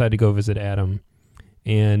when they decide to go visit Adam.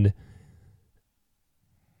 And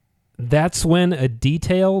that's when a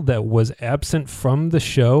detail that was absent from the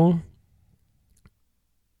show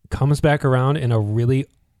comes back around in a really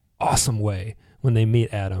awesome way when they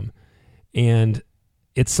meet Adam. And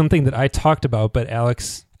it's something that I talked about, but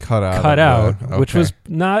Alex cut out, which was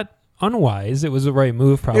not unwise. It was the right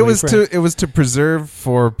move, probably. It was to preserve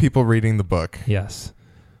for people reading the book. Yes,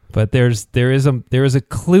 but there is a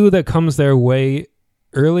clue that comes their way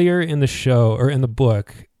earlier in the show or in the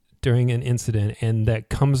book during an incident, and that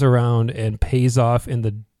comes around and pays off in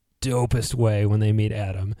the dopest way when they meet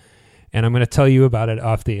Adam. And I'm going to tell you about it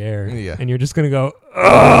off the air. Yeah. And you're just going to go,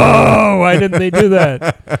 oh, why didn't they do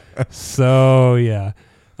that? So, yeah.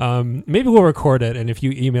 Maybe we'll record it, and if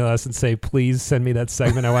you email us and say, please send me that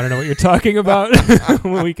segment, I want to know what you're talking about,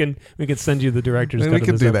 we can send you the director's cut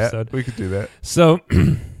of this episode. We could do that. So,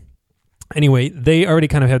 anyway, they already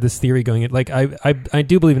kind of have this theory going. Like, I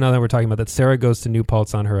do believe now that we're talking about that Sarah goes to New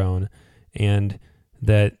Paltz on her own, and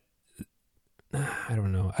that I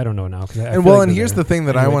don't know now. And here's the thing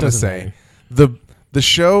that I want to say: the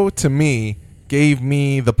show to me gave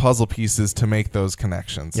me the puzzle pieces to make those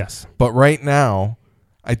connections. Yes, but right now,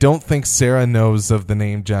 I don't think Sarah knows of the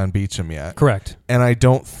name John Beecham yet. Correct, and I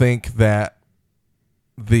don't think that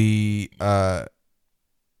the I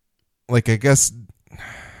guess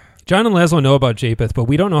John and Laszlo know about Japheth, but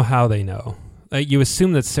we don't know how they know. You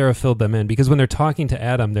assume that Sarah filled them in because when they're talking to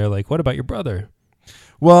Adam, they're like, "What about your brother?"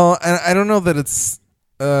 Well, and I don't know that it's.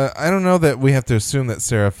 I don't know that we have to assume that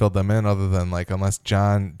Sarah filled them in, other than unless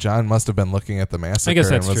John must have been looking at the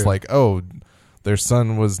massacre and was like, "Oh, their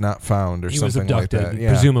son was not found," or he something was abducted, like that.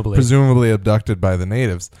 Yeah, presumably abducted by the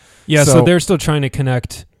natives. Yeah, so they're still trying to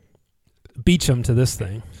connect Beecham to this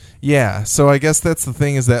thing. Yeah, so I guess that's the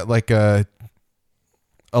thing is that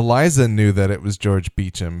Eliza knew that it was George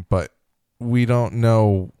Beecham, but we don't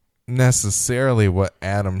know necessarily what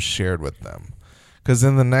Adam shared with them. Because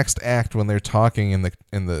in the next act, when they're talking in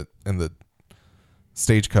the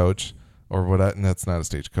stagecoach, or what? That's not a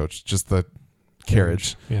stagecoach, just the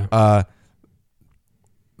carriage. Yeah.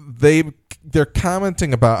 They're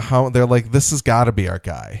commenting about how they're like, this has got to be our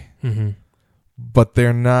guy, but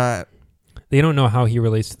they're not. They don't know how he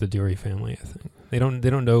relates to the Dury family. I think they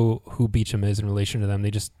don't know who Beecham is in relation to them.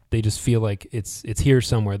 They just feel like it's here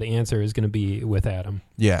somewhere. The answer is going to be with Adam.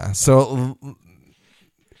 Yeah. So.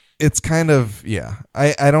 It's kind of, yeah.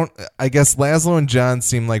 I guess Laszlo and John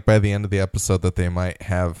seem like by the end of the episode that they might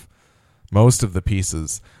have most of the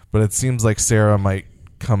pieces, but it seems like Sarah might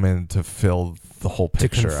come in to fill the whole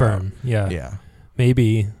picture. To confirm, out. Yeah. Yeah.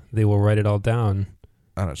 Maybe they will write it all down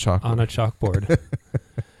on a chalkboard.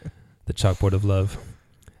 The chalkboard of love.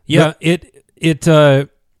 Yeah,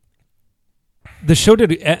 the show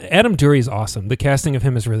did. Adam Dury is awesome. The casting of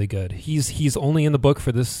him is really good. He's only in the book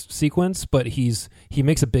for this sequence, but he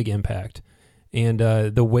makes a big impact, and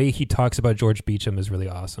the way he talks about George Beecham is really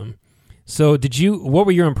awesome. So, what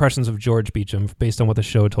were your impressions of George Beecham based on what the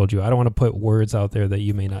show told you? I don't want to put words out there that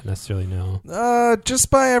you may not necessarily know. Just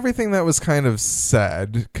by everything that was kind of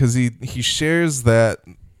said, because he shares that.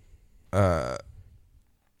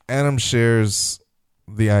 Adam shares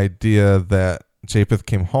the idea that Japheth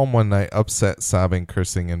came home one night upset, sobbing,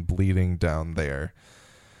 cursing, and bleeding down there.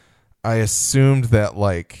 I assumed that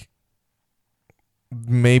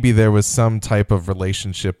maybe there was some type of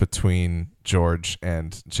relationship between George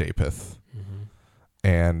and Japheth.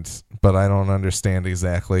 But I don't understand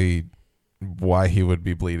exactly why he would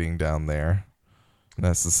be bleeding down there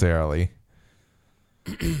necessarily.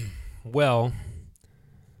 Well,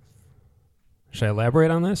 should I elaborate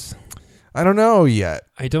on this? I don't know yet.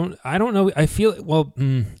 I don't know. I feel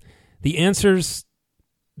the answers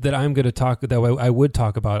that I'm going to I would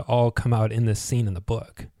talk about all come out in this scene in the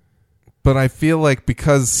book. But I feel like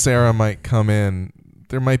because Sarah might come in,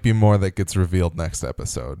 there might be more that gets revealed next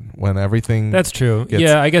episode when everything. That's true.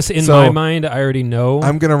 I guess in my mind, I already know.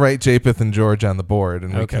 I'm going to write Japheth and George on the board,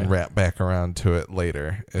 and we can wrap back around to it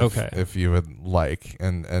later if you would like,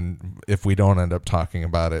 and if we don't end up talking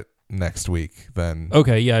about it next week, then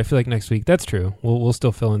I feel like next week that's true. We'll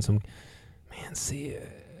still fill in some. Man, see,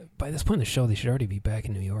 by this point in the show, they should already be back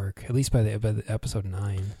in New York. At least by the episode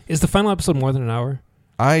 9. Is the final episode more than an hour?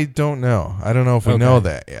 I don't know. I don't know if we know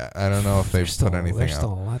that yet. I don't know if they've put anything out. There's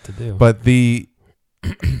still a lot to do. But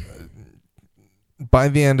by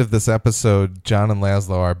the end of this episode, John and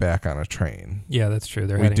Laszlo are back on a train. Yeah, that's true.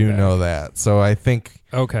 We do know that. So I think.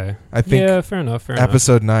 Okay. Yeah, fair enough.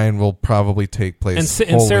 Episode 9 will probably take place.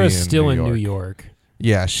 And Sarah's still in New York.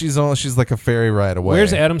 Yeah, she's like a ferry ride away.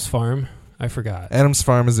 Where's Adam's farm? I forgot. Adam's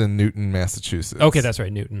farm is in Newton, Massachusetts. Okay, that's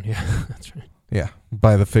right, Newton. Yeah, that's right. Yeah,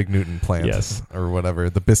 by the Fig Newton plant. Yes. Or whatever,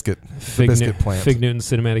 the biscuit plant. Fig Newton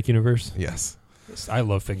Cinematic Universe. Yes. I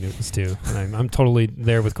love Fig Newtons too. And I'm totally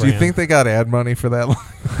there with Graham. Do you think they got ad money for that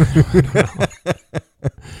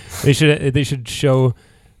They should show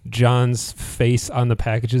John's face on the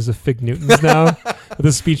packages of Fig Newtons now.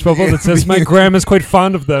 The speech bubble that says, my grandma's quite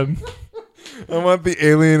fond of them. I want the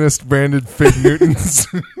alienist branded Fig Newtons.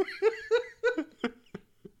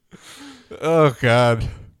 Oh, God.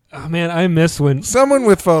 Oh, man, I miss when... Someone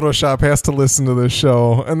with Photoshop has to listen to this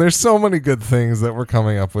show, and there's so many good things that we're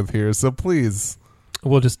coming up with here, so please...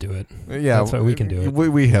 We'll just do it. Yeah. That's why we can do it.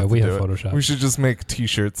 We have to do Photoshop. It. We should just make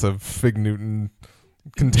T-shirts of Fig Newton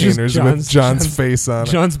containers with John's face on it.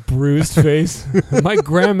 John's bruised face. My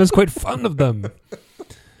grandma's quite fond of them.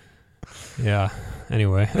 Yeah.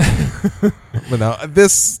 Anyway. But no,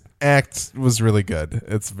 this act was really good.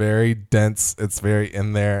 It's very dense. It's very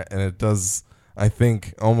in there, and it does, I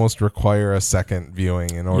think, almost require a second viewing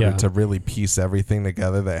in order to really piece everything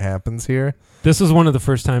together that happens here. This was one of the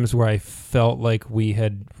first times where I felt like we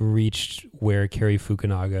had reached where Cary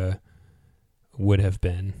Fukunaga would have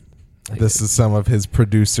been. This is some of his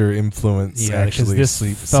producer influence actually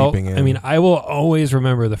seeping in. I mean, I will always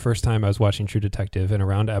remember the first time I was watching True Detective, and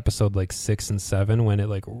around episode like 6 and 7, when it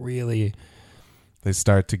like really... They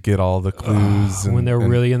start to get all the clues. When they're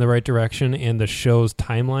really in the right direction, and the show's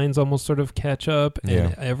timelines almost sort of catch up,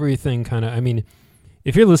 and everything kind of... I mean,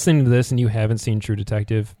 if you're listening to this and you haven't seen True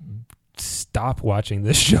Detective... stop watching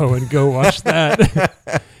this show and go watch that,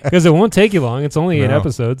 because it won't take you long. It's only 8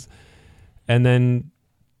 episodes, and then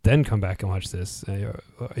come back and watch this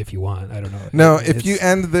if you want. I don't know. No, if you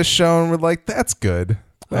end this show and we're like, that's good,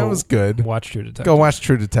 that was good, watch True Detective. Go watch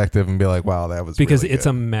True Detective and be like, wow, that was because really it's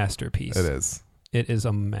a masterpiece. It is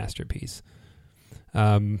a masterpiece.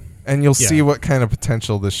 And you'll see what kind of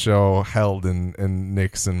potential this show held in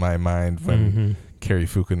Nick's and my mind when Cary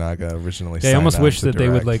Fukunaga originally signed I almost on wish to that direct.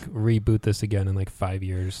 They would like reboot this again in like 5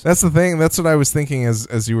 years. That's the thing. That's what I was thinking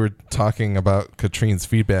as you were talking about Katrine's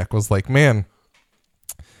feedback, was like, man,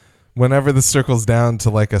 whenever this circles down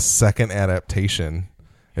to like a second adaptation,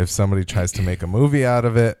 if somebody tries to make a movie out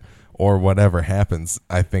of it or whatever happens,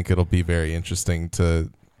 I think it'll be very interesting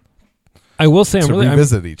to... I will say,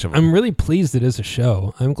 revisit each of them. I'm really pleased it is a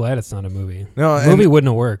show. I'm glad it's not a movie. No, a movie wouldn't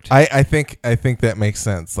have worked. I think that makes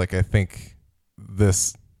sense. Like, I think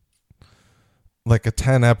this, like a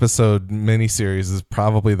 10-episode miniseries, is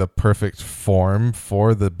probably the perfect form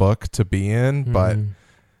for the book to be in, but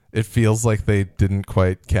it feels like they didn't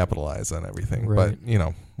quite capitalize on everything. Right.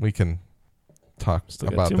 But we can talk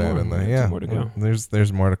about that in the more to go.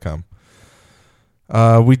 There's more to come.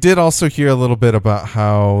 We did also hear a little bit about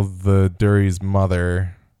how the Dury's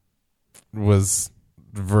mother was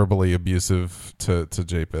verbally abusive to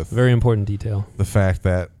Japheth. Very important detail. The fact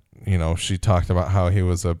that, she talked about how he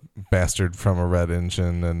was a bastard from a red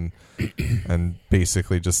engine and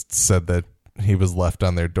basically just said that he was left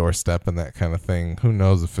on their doorstep and that kind of thing. Who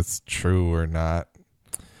knows if it's true or not.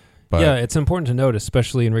 But yeah, it's important to note,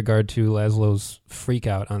 especially in regard to Laszlo's freak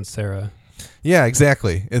out on Sarah. Yeah,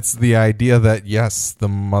 exactly. It's the idea that, yes, the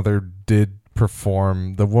mother did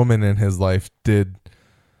perform, the woman in his life did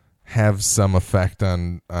have some effect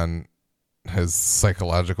on his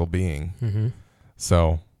psychological being. Mm-hmm.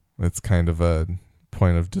 So it's kind of a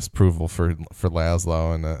point of disapproval for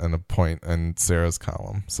Laszlo and a point in Sarah's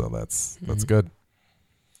column. So that's good.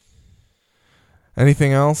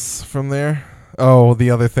 Anything else from there? Oh, the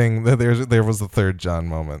other thing, there was the third John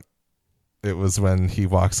moment. It was when he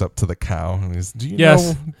walks up to the cow and he's, do you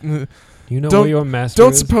know? You know where your master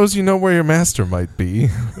Don't is? suppose you know where your master might be.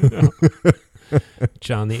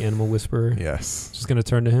 John, the animal whisperer. Yes. Just going to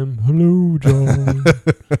turn to him. Hello, John.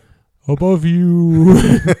 Above you.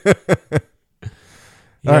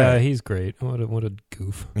 Yeah, he's great. What a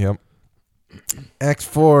goof. Yep. Act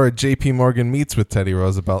 4, J.P. Morgan meets with Teddy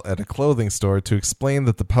Roosevelt at a clothing store to explain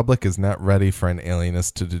that the public is not ready for an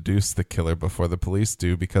alienist to deduce the killer before the police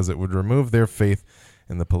do, because it would remove their faith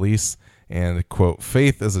in the police, and, quote,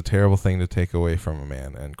 faith is a terrible thing to take away from a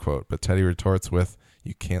man, end quote. But Teddy retorts with,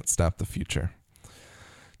 you can't stop the future.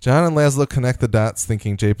 John and Laszlo connect the dots,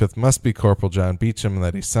 thinking Japheth must be Corporal John Beecham and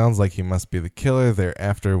that he sounds like he must be the killer.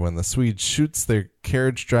 Thereafter, when the Swede shoots their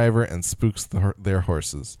carriage driver and spooks their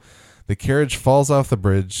horses. The carriage falls off of a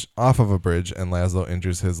bridge, and Laszlo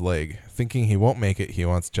injures his leg. Thinking he won't make it, he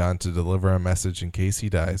wants John to deliver a message in case he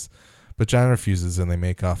dies, but John refuses and they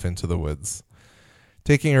make off into the woods.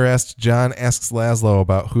 Taking a rest, John asks Laszlo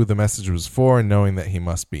about who the message was for, knowing that he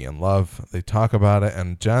must be in love. They talk about it,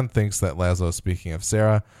 and John thinks that Laszlo is speaking of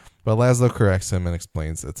Sarah, but Laszlo corrects him and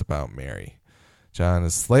explains it's about Mary. John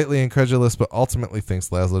is slightly incredulous, but ultimately thinks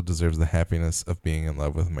Laszlo deserves the happiness of being in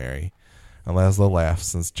love with Mary. And Laszlo laughs,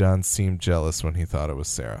 since John seemed jealous when he thought it was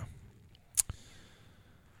Sarah.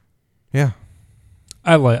 Yeah.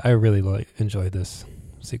 I really enjoyed this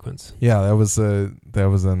sequence. Yeah, that was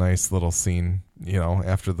a nice little scene,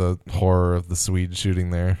 after the horror of the Swede shooting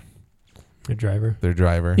there. Their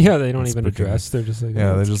driver. Yeah, they don't even address. They're just like,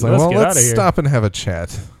 they're just like, well, let's stop and have a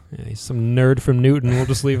chat. Yeah, he's some nerd from Newton. We'll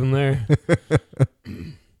just leave him there.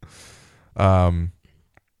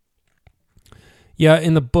 Yeah,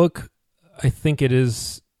 in the book, I think it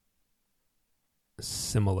is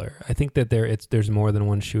similar. I think that there's more than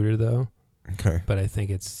one shooter though. Okay. But I think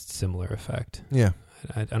it's similar effect. Yeah.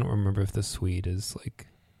 I don't remember if the Swede is like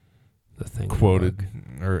the thing quoted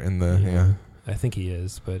or in the yeah. I think he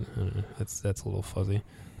is, but I don't know. That's a little fuzzy.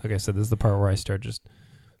 Like I said, this is the part where I start just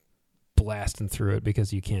blasting through it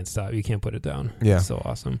because you can't stop. You can't put it down. Yeah. It's so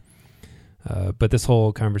awesome. But this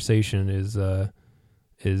whole conversation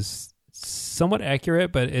is somewhat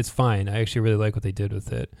accurate, but it's fine. I actually really like what they did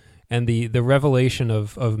with it. And the revelation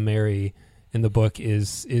of Mary in the book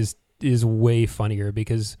is way funnier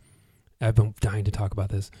because I've been dying to talk about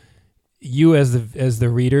this. You as the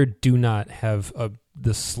reader do not have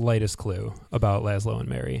the slightest clue about Laszlo and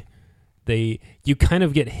Mary. You kind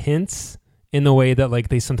of get hints in the way that like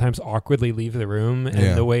they sometimes awkwardly leave the room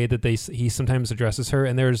and the way that he sometimes addresses her.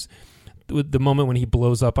 And there's the moment when he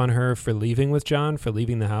blows up on her for leaving with John, for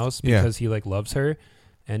leaving the house because he like loves her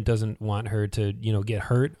and doesn't want her to, get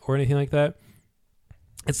hurt or anything like that.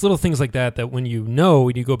 It's little things like that when you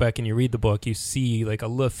go back and you read the book, you see like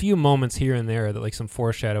a few moments here and there that like some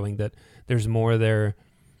foreshadowing that there's more there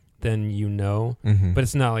than mm-hmm. But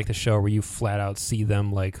it's not like the show where you flat out see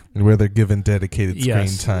them like where they're given dedicated screen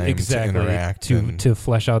time to interact to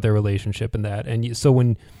flesh out their relationship and that. And so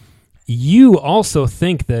when you also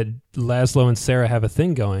think that Laszlo and Sarah have a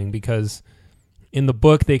thing going because in the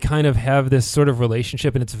book they kind of have this sort of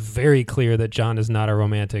relationship and it's very clear that John is not a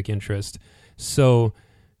romantic interest. So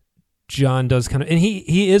John does kind of, and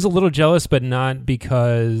he is a little jealous, but not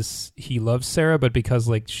because he loves Sarah, but because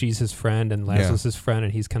like she's his friend and Laszlo's his friend,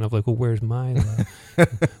 and he's kind of like, well, where's my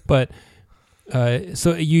love? But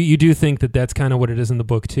so you do think that that's kind of what it is in the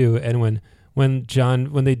book too. And when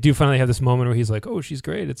they do finally have this moment where he's like, oh, she's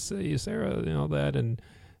great, it's Sarah and all that, and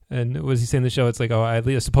what was he saying in the show? It's like, oh,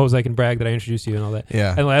 I suppose I can brag that I introduced you and all that. Yeah.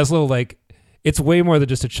 And Laszlo like. It's way more than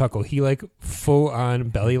just a chuckle. He like full on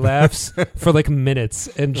belly laughs for like minutes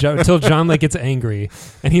and until John like gets angry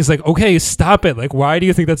and he's like, okay, stop it. Like, why do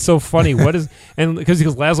you think that's so funny? What is, and because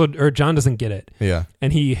Laszlo or John doesn't get it. Yeah.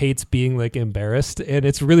 And he hates being like embarrassed. And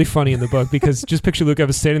it's really funny in the book because just picture Luke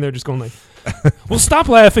Evans standing there just going like, well, stop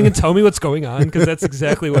laughing and tell me what's going on. Cause that's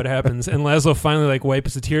exactly what happens. And Laszlo finally like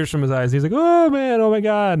wipes the tears from his eyes. He's like, oh man, oh my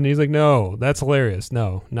God. And he's like, no, that's hilarious.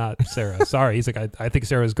 No, not Sarah. Sorry. He's like, I think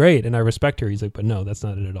Sarah's great and I respect her. He's like, but no, that's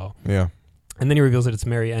not it at all. Yeah. And then he reveals that it's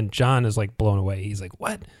Mary, and John is like blown away. He's like,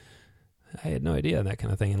 what? I had no idea, and that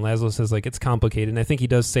kind of thing. And Laszlo says like, it's complicated. And I think he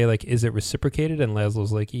does say like, is it reciprocated? And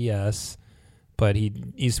Laszlo's like, yes. But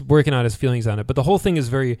he's working out his feelings on it. But the whole thing is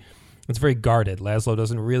very guarded. Laszlo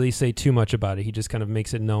doesn't really say too much about it. He just kind of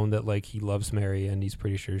makes it known that like he loves Mary and he's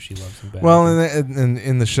pretty sure she loves him back. Well, and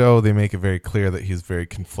in the show, they make it very clear that he's very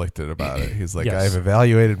conflicted about it. He's like, yes. I've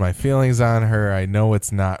evaluated my feelings on her. I know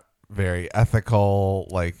it's not very ethical.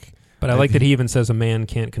 But I like that he even says a man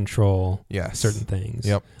can't control certain things.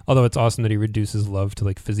 Yep. Although it's awesome that he reduces love to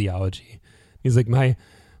like physiology. He's like, my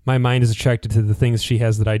mind is attracted to the things she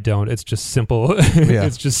has that I don't. It's just simple.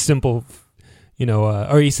 It's just simple.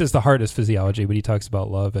 Or he says the heart is physiology, but he talks about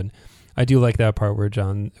love. And I do like that part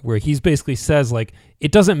where he's basically says like,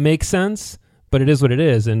 it doesn't make sense, but it is what it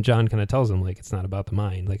is. And John kind of tells him like, it's not about the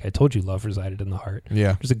mind. Like I told you, love resided in the heart.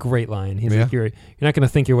 Yeah. It's a great line. He's like, you're not going to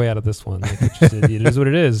think your way out of this one. Like, it is what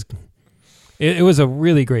it is. It was a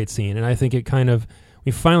really great scene. And I think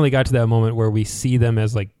we finally got to that moment where we see them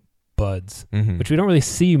as like buds, mm-hmm. which we don't really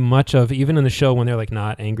see much of even in the show when they're like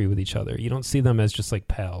not angry with each other. You don't see them as just like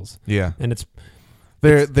pals. Yeah. And it's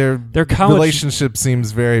their college relationship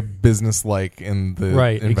seems very businesslike in the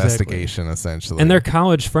investigation, exactly. essentially. And they're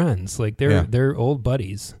college friends. Like they're old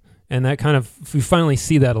buddies. And that kind of, we finally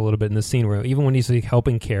see that a little bit in the scene where even when he's like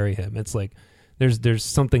helping carry him, it's like there's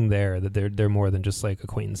something there that they're more than just like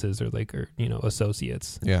acquaintances or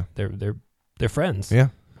associates. Yeah. They're friends. Yeah.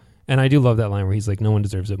 And I do love that line where he's like, no one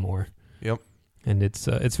deserves it more. Yep. And it's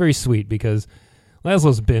very sweet because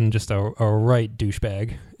Laszlo's been just a right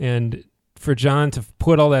douchebag. And for John to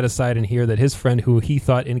put all that aside and hear that his friend who he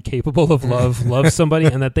thought incapable of love loves somebody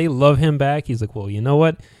and that they love him back, he's like, well, you know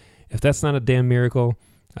what? If that's not a damn miracle,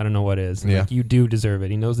 I don't know what is. Yeah. Like, you do deserve it.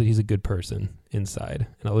 He knows that he's a good person inside.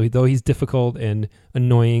 And although he's difficult and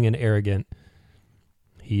annoying and arrogant,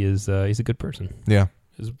 he's a good person. Yeah.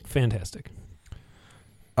 It's fantastic.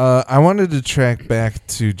 I wanted to track back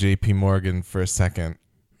to J.P. Morgan for a second.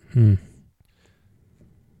 Am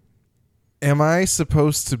I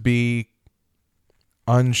supposed to be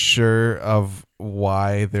unsure of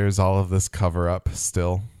why there's all of this cover up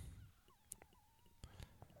still.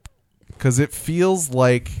 Because it feels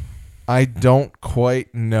like I don't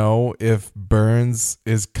quite know if Burns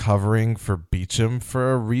is covering for Beecham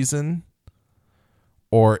for a reason,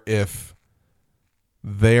 or if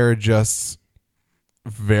they're just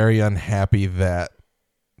very unhappy that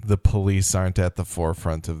the police aren't at the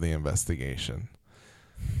forefront of the investigation.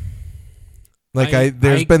 Like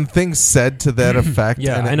there's been things said to that effect,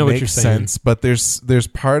 yeah, and it I know makes what you're saying. sense. But there's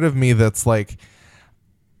part of me that's like,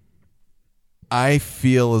 I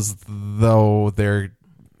feel as though there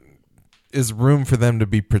is room for them to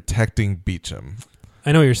be protecting Beecham.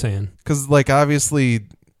 I know what you're saying. Because, like, obviously,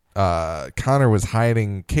 Connor was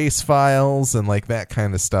hiding case files and, like, that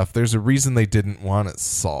kind of stuff. There's a reason they didn't want it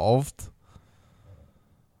solved.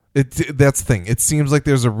 That's the thing. It seems like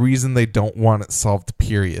there's a reason they don't want it solved,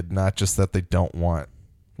 period. Not just that they don't want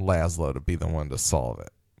Laszlo to be the one to solve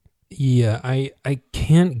it. Yeah, I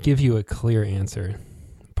can't give you a clear answer.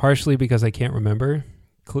 Partially because I can't remember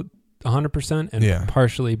 100%, and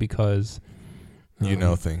partially because you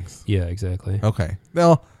know things. Yeah, exactly. Okay.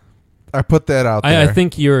 Well, I put that out there. I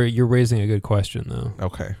think you're raising a good question, though.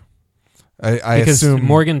 Okay. I because assume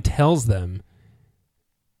Morgan tells them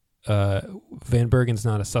Van Bergen's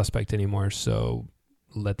not a suspect anymore, so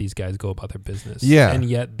let these guys go about their business. Yeah. And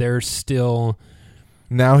yet they're still...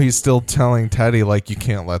 Now he's still telling Teddy, like, you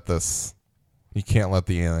can't let the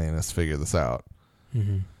alienist figure this out.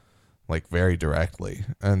 Mm-hmm. Like, very directly.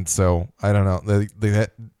 And so, I don't know.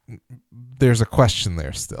 There's a question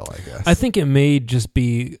there still, I guess. I think it may just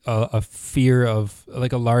be a fear of,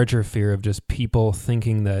 like, a larger fear of just people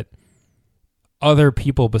thinking that other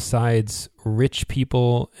people besides rich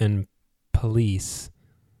people and police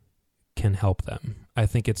can help them. I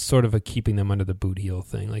think it's sort of a keeping them under the boot heel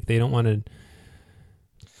thing. Like, they don't want to...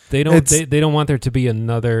 They don't want there to be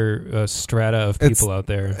another strata of people out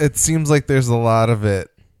there. It seems like there's a lot of it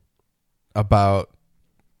about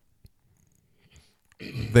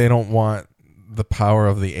they don't want the power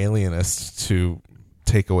of the alienist to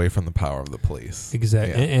take away from the power of the police.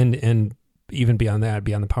 Exactly. Yeah. And even beyond that,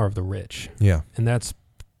 beyond the power of the rich. Yeah. And that's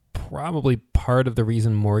probably part of the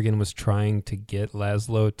reason Morgan was trying to get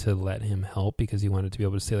Laszlo to let him help, because he wanted to be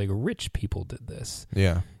able to say, like, rich people did this.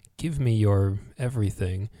 Yeah. Give me your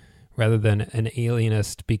everything, rather than an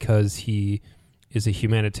alienist because he is a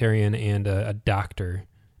humanitarian and a doctor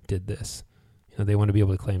did this. You know, they want to be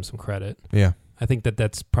able to claim some credit. Yeah. I think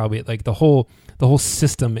that's probably, like, the whole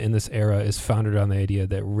system in this era is founded on the idea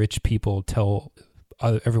that rich people tell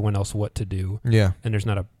everyone else what to do. Yeah. And there's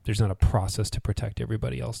not a process to protect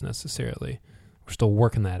everybody else necessarily. We're still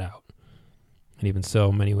working that out. And even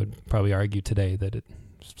so, many would probably argue today that it's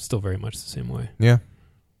still very much the same way. Yeah.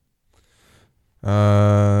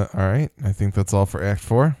 All right. I think that's all for Act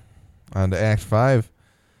 4. On to Act 5.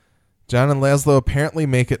 John and Laszlo apparently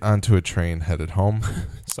make it onto a train headed home.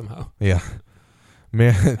 Somehow. Yeah.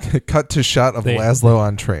 Cut to shot of Laszlo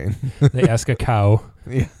on train. They ask a cow,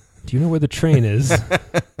 yeah. Do you know where the train is?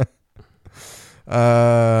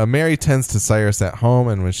 Mary tends to Cyrus at home,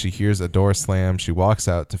 and when she hears a door slam, she walks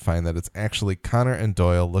out to find that it's actually Connor and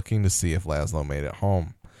Doyle looking to see if Laszlo made it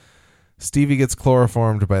home. Stevie gets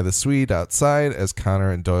chloroformed by the Swede outside as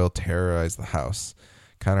Connor and Doyle terrorize the house.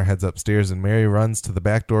 Connor heads upstairs and Mary runs to the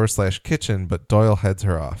back door / kitchen, but Doyle heads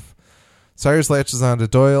her off. Cyrus latches onto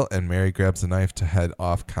Doyle and Mary grabs a knife to head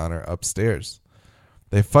off Connor upstairs.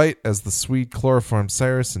 They fight as the Swede chloroforms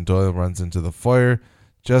Cyrus and Doyle runs into the foyer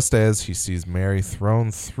just as he sees Mary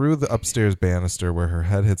thrown through the upstairs banister where her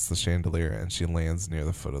head hits the chandelier and she lands near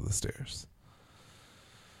the foot of the stairs.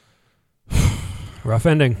 Rough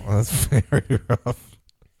ending. Well, that's very rough.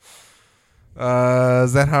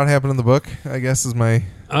 Is that how it happened in the book? I guess is my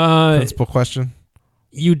principal question.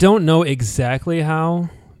 You don't know exactly how,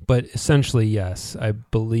 but essentially, yes. I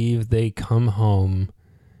believe they come home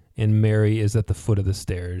and Mary is at the foot of the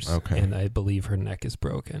stairs. Okay. And I believe her neck is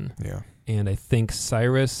broken. Yeah. And I think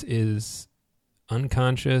Cyrus is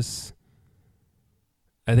unconscious.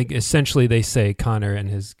 I think essentially they say Connor and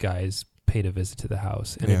his guys paid a visit to the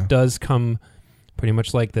house. And it does come pretty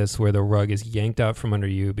much like this, where the rug is yanked out from under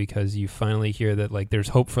you because you finally hear that, like, there's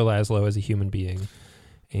hope for Laszlo as a human being.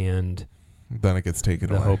 And then it gets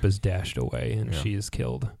taken away. The hope is dashed away and she is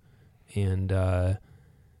killed. And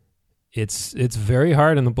it's very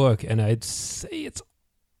hard in the book. And I'd say it's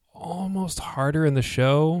almost harder in the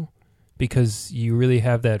show because you really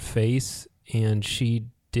have that face, and she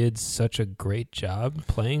did such a great job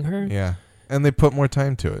playing her. Yeah. And they put more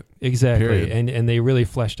time to it. Exactly. Period. And they really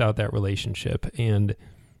fleshed out that relationship. And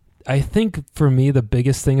I think for me, the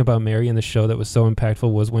biggest thing about Mary in the show that was so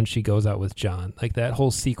impactful was when she goes out with John. Like, that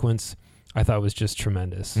whole sequence I thought was just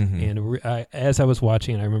tremendous. And as I was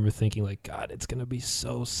watching it, I remember thinking, like, God, it's going to be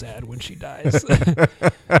so sad when she dies.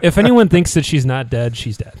 If anyone thinks that she's not dead,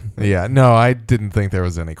 she's dead. Yeah, no, I didn't think there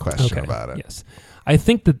was any question about it. Yes. I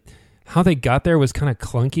think that how they got there was kind of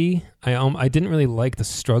clunky. I didn't really like the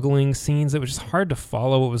struggling scenes. It was just hard to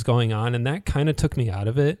follow what was going on, and that kind of took me out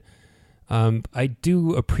of it. I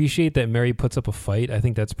do appreciate that Mary puts up a fight. I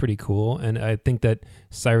think that's pretty cool. And I think that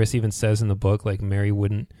Cyrus even says in the book, like, Mary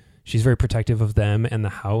wouldn't, she's very protective of them and the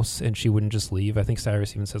house, and she wouldn't just leave. I think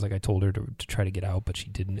Cyrus even says, like, I told her to try to get out, but she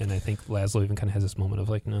didn't. And I think Laszlo even kind of has this moment of,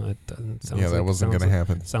 like, no, that doesn't sound that wasn't going to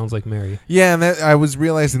happen. Sounds like Mary. Yeah, and I was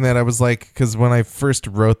realizing that. I was like, because when I first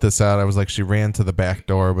wrote this out, I was like, she ran to the back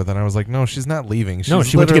door, but then I was like, no, she's not leaving. She's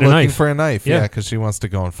she went to get a looking knife. for a knife. Yeah, because she wants to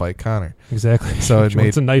go and fight Connor. Exactly. So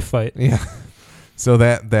it's a knife fight. Yeah. So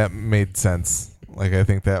that made sense. Like, I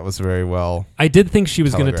think that was very well. I did think she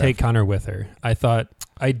was going to take Connor with her.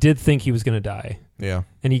 I did think he was going to die. Yeah.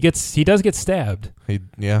 And he does get stabbed.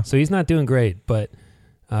 So he's not doing great, but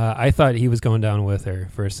I thought he was going down with her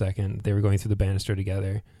for a second. They were going through the banister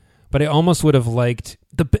together. But I almost would have liked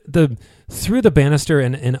the through the banister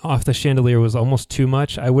and off the chandelier was almost too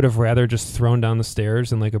much. I would have rather just thrown down the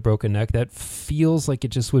stairs and like a broken neck. That feels like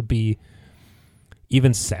it just would be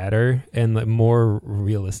even sadder and like more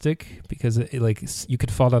realistic, because like you could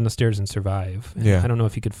fall down the stairs and survive. And I don't know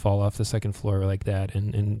if you could fall off the second floor like that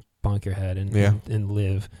and bonk your head and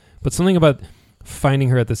live. But something about finding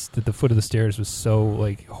her at the foot of the stairs was so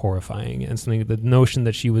like horrifying, and something, the notion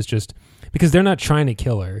that she was just, because they're not trying to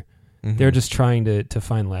kill her, they're just trying to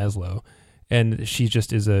find Laszlo, and she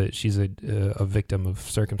just is she's a victim of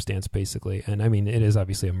circumstance basically. And I mean, it is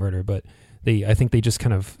obviously a murder, but I think they just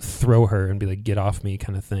kind of throw her and be like, get off me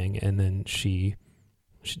kind of thing. And then she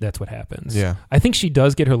that's what happens. Yeah. I think she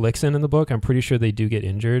does get her licks in the book. I'm pretty sure they do get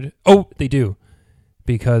injured. Oh, they do.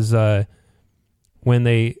 Because when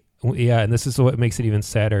they, and this is what makes it even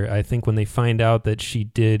sadder. I think when they find out that she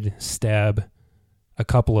did stab a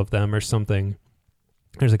couple of them or something,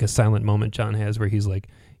 there's like a silent moment John has where he's like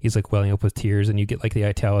welling up with tears, and you get like the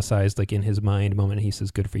italicized, like in his mind moment. He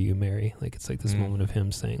says, "Good for you, Mary." Like it's like this moment of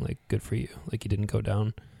him saying, like, "Good for you." Like he didn't go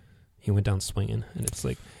down, he went down swinging, and it's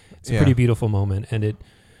like it's a pretty beautiful moment. And it,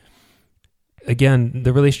 again,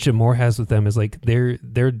 the relationship Moore has with them is like they're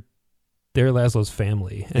Laszlo's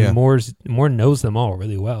family, and Moore knows them all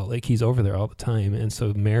really well. Like he's over there all the time, and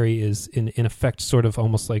so Mary is in effect sort of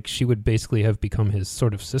almost like she would basically have become his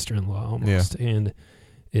sort of sister-in-law almost. And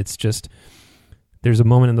it's just, there's a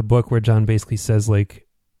moment in the book where John basically says, like,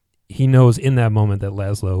 he knows in that moment that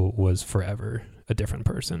Laszlo was forever a different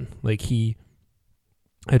person. Like he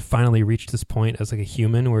had finally reached this point as like a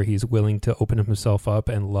human where he's willing to open himself up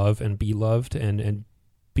and love and be loved and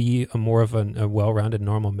be a more of a well-rounded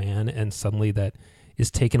normal man, and suddenly that is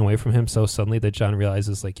taken away from him so suddenly that John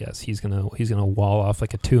realizes, like, yes, he's gonna wall off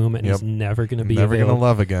like a tomb, and he's never gonna be gonna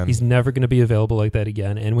love again. He's never gonna be available like that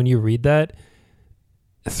again. And when you read that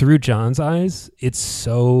through John's eyes, it's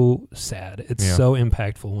so sad. It's so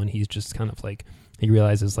impactful when he's just kind of like, he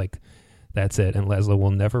realizes, like, that's it, and Laszlo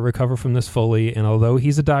will never recover from this fully. And although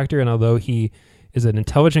he's a doctor, and although he is an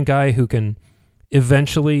intelligent guy who can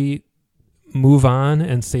eventually move on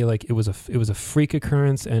and say, like, it was a freak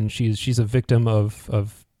occurrence, and she's a victim of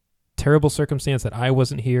terrible circumstance, that I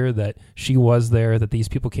wasn't here, that she was there, that these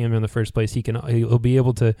people came in the first place, he'll be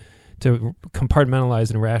able to compartmentalize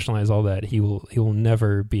and rationalize all that. He will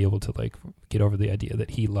never be able to, like, get over the idea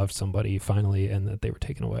that he loved somebody finally and that they were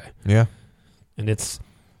taken away. Yeah. And it's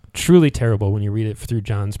truly terrible when you read it through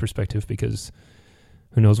John's perspective, because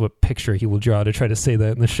who knows what picture he will draw to try to say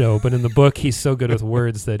that in the show. But in the book, he's so good with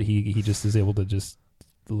words that he just is able to just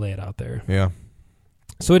lay it out there. Yeah.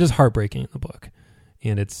 So it is heartbreaking in the book,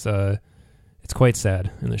 and it's quite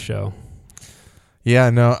sad in the show. Yeah,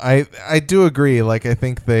 no, I do agree. Like, I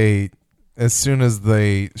think as soon as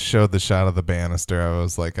they showed the shot of the banister, I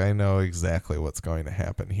was like, I know exactly what's going to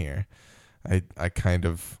happen here. I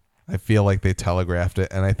feel like they telegraphed it,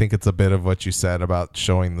 and I think it's a bit of what you said about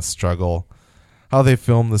showing the struggle, how they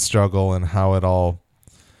film the struggle and how it all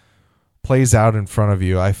plays out in front of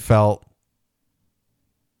you. I felt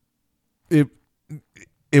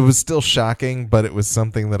it was still shocking, but it was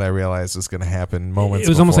something that I realized was going to happen moments. It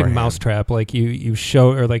was almost like Mousetrap, like you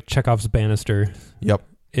show, or like Chekhov's banister. Yep.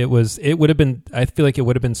 It would have been, I feel like it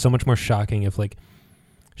would have been so much more shocking if, like,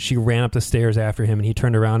 she ran up the stairs after him and he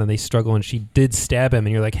turned around and they struggle and she did stab him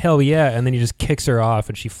and you're like, hell yeah. And then he just kicks her off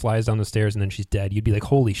and she flies down the stairs and then she's dead. You'd be like,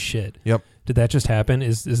 holy shit. Yep. Did that just happen?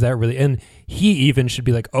 Is that really? And he even should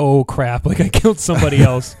be like, oh crap, like I killed somebody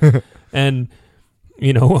else. And,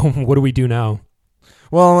 what do we do now?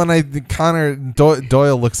 Well, and Connor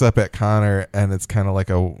Doyle looks up at Connor, and it's kind of like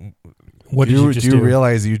a. What did you just do? Do you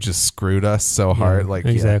realize you just screwed us so hard? Like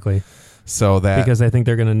exactly. Yeah. So that because I think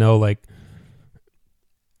they're gonna know like.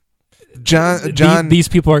 John, these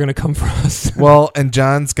people are gonna come for us. Well, and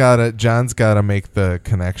John's gotta make the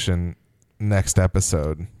connection next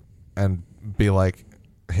episode, and be like,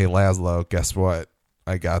 "Hey, Laszlo, guess what?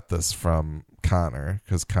 I got this from Connor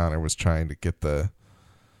because Connor was trying to get the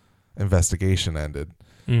investigation ended."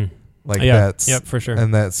 Like that's for sure.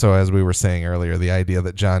 And that, so as we were saying earlier, the idea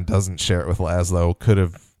that John doesn't share it with Laszlo could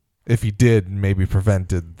have, if he did, maybe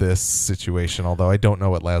prevented this situation. Although I don't know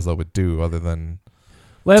what Laszlo would do other than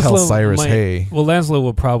tell Cyrus, hey. Well, Laszlo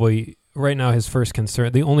will probably, right now, his first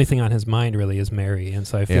concern, the only thing on his mind really is Mary. And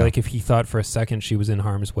so I feel like if he thought for a second she was in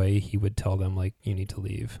harm's way, he would tell them, like, you need to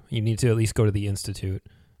leave. You need to at least go to the Institute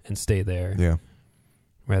and stay there. Yeah.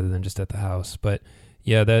 Rather than just at the house. But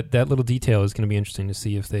yeah, that little detail is going to be interesting to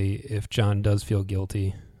see if John does feel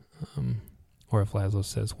guilty, or if Laszlo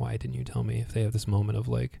says, "Why didn't you tell me?" If they have this moment of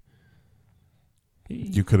like,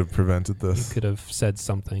 you could have prevented this. You could have said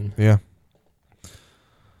something. Yeah.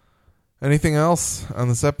 Anything else on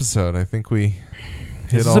this episode? I think we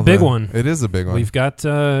hit This is a big one. It is a big one. We've got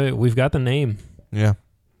the name. Yeah.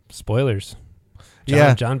 Spoilers.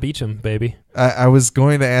 John Beecham, baby. I was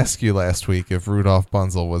going to ask you last week if Rudolph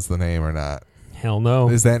Bunzel was the name or not. Hell no.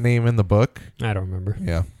 Is that name in the book? I don't remember.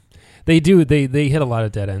 Yeah. They do. They hit a lot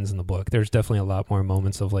of dead ends in the book. There's definitely a lot more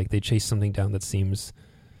moments of like they chase something down that seems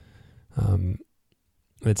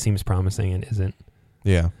promising and isn't.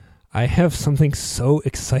 Yeah. I have something so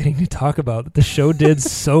exciting to talk about that the show did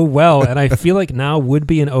so well, and I feel like now would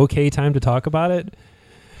be an okay time to talk about it.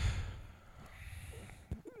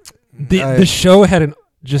 The show had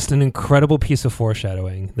just an incredible piece of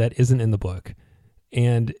foreshadowing that isn't in the book,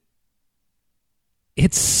 and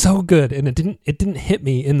it's so good. And it didn't hit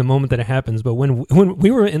me in the moment that it happens, but when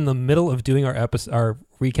we were in the middle of doing our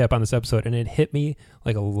recap on this episode, and it hit me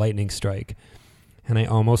like a lightning strike. And I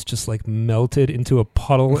almost just like melted into a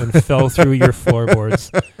puddle and fell through your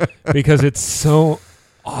floorboards because it's so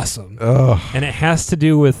awesome. Ugh. And it has to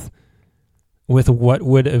do with what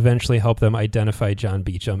would eventually help them identify John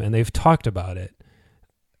Beecham. And they've talked about it.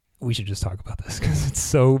 We should just talk about this because it's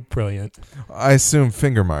so brilliant. I assume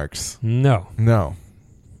finger marks. No.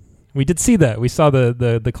 We did see that. We saw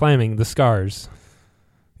the climbing, the scars.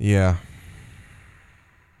 Yeah.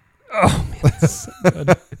 Oh, man, that's so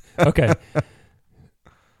good. Okay.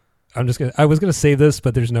 I was gonna save this,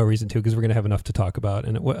 but there's no reason to because we're gonna have enough to talk about.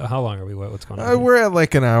 And how long are we? What's going on? We're at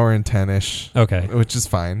like an hour and 10ish. Okay, which is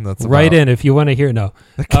fine. That's right in if you want to hear. No,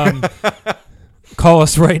 call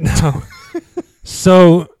us right now.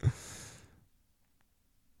 So,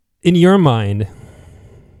 in your mind,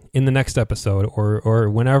 in the next episode, or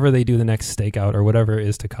whenever they do the next stakeout or whatever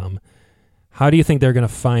is to come, how do you think they're gonna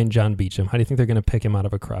find John Beecham? How do you think they're gonna pick him out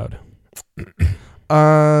of a crowd?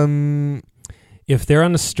 If they're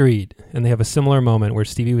on the street and they have a similar moment where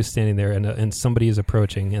Stevie was standing there and somebody is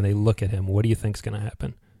approaching and they look at him, what do you think's going to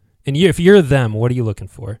happen? And if you're them, what are you looking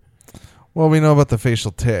for? Well, we know about the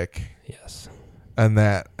facial tic. Yes. And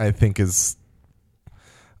that I think is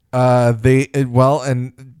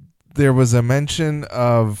and there was a mention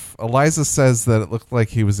of Eliza says that it looked like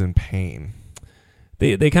he was in pain.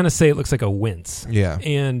 They kind of say it looks like a wince. Yeah.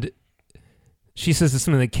 And she says it's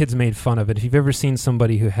something that kids made fun of it. If you've ever seen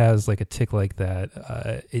somebody who has like a tic like that,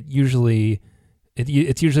 it's usually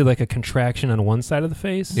like a contraction on one side of the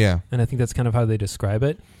face. Yeah. And I think that's kind of how they describe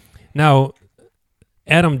it. Now,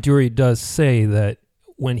 Adam Dury does say that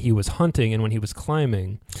when he was hunting and when he was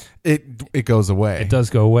climbing, it goes away. It does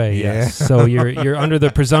go away. Yeah. Yes. So you're under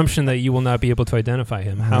the presumption that you will not be able to identify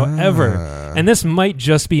him. However, and this might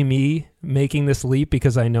just be me making this leap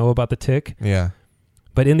because I know about the tic. Yeah.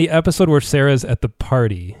 But in the episode where Sarah's at the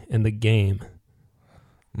party in the game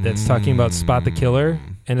that's talking about Spot the Killer,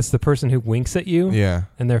 and it's the person who winks at you, yeah,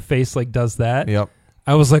 and their face like does that. Yep.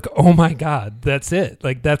 I was like, oh my God, that's it.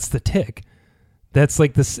 Like that's the tic. That's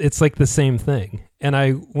like this. It's like the same thing.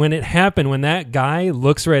 And when it happened, when that guy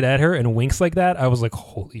looks right at her and winks like that, I was like,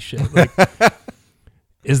 holy shit. Like,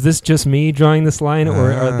 is this just me drawing this line,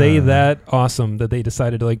 or are they that awesome that they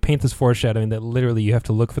decided to like paint this foreshadowing that literally you have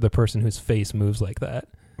to look for the person whose face moves like that?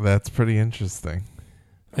 That's pretty interesting.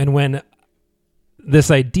 And when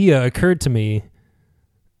this idea occurred to me,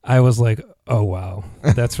 I was like, oh wow,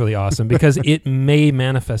 that's really awesome because it may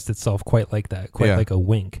manifest itself quite like that, like a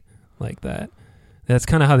wink like that. That's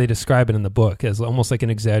kind of how they describe it in the book, as almost like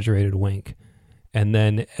an exaggerated wink. And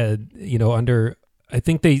then, I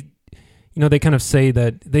think they kind of say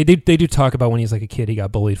that they do talk about when he's like a kid, he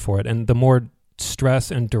got bullied for it. And the more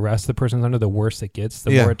stress and duress the person's under, the worse it gets.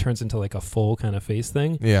 The more it turns into like a full kind of face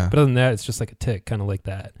thing. Yeah. But other than that, it's just like a tick, kind of like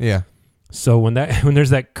that. Yeah. So when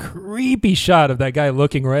there's that creepy shot of that guy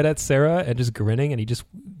looking right at Sarah and just grinning, and he just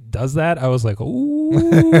does that, I was like,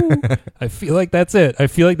 ooh, I feel like that's it. I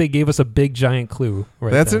feel like they gave us a big giant clue.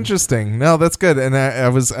 That's interesting. No, that's good. And I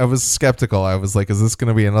was skeptical. I was like, is this going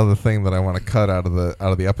to be another thing that I want to cut out of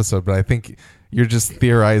the episode? But I think you're just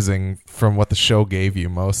theorizing from what the show gave you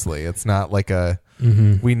mostly. It's not like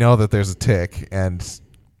we know that there's a tick, and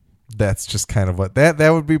that's just kind of what that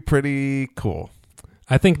would be pretty cool.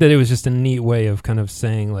 I think that it was just a neat way of kind of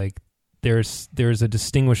saying like, there's a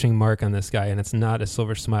distinguishing mark on this guy, and it's not a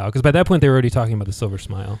silver smile. Because by that point, they were already talking about the silver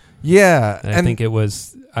smile. Yeah. And I think it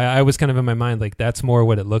was, I was kind of in my mind, like, that's more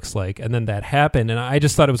what it looks like. And then that happened, and I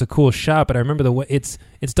just thought it was a cool shot, but I remember the way it's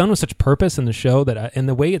done with such purpose in the show and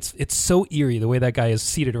the way it's so eerie, the way that guy is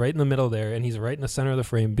seated right in the middle there, and he's right in the center of the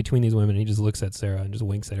frame between these women, and he just looks at Sarah and just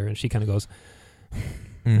winks at her, and she kind of goes,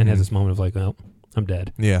 and has this moment of like, well, I'm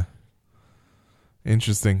dead. Yeah.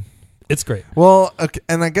 Interesting. It's great. Well, okay,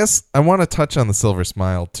 and I guess I want to touch on the silver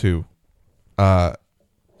smile too.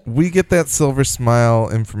 We get that silver smile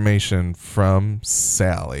information from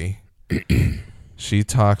Sally. She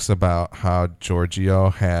talks about how Giorgio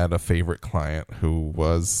had a favorite client who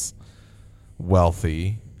was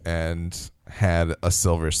wealthy and had a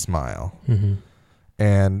silver smile. Mm-hmm.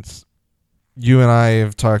 And you and I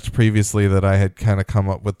have talked previously that I had kind of come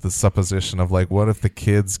up with the supposition of like, what if the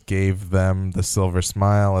kids gave them the silver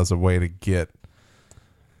smile as a way to get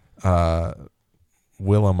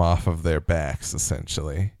Willem off of their backs,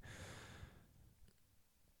 essentially.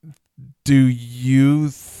 Do you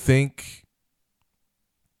think,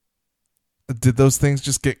 did those things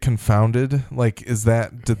just get confounded? Like, is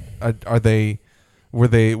that,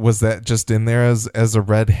 was that just in there as a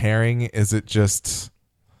red herring? Is it just...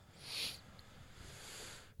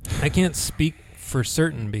 I can't speak for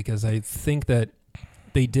certain because I think that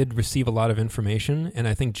they did receive a lot of information, and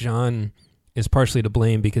I think John is partially to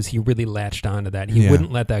blame because he really latched onto that. He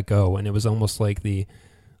wouldn't let that go, and it was almost like the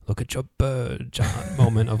look at your bird, John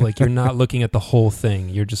moment of like, you're not looking at the whole thing.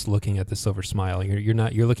 You're just looking at the silver smile.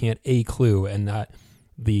 You're looking at a clue and not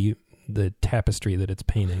the tapestry that it's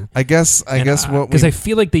painting. I guess because I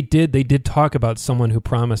feel like they did talk about someone who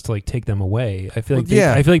promised to like take them away. I feel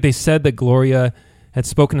like they said that Gloria had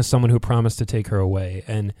spoken to someone who promised to take her away,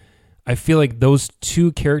 and I feel like those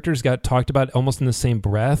two characters got talked about almost in the same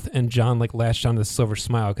breath, and John like latched onto the silver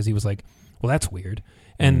smile because he was like, well, that's weird.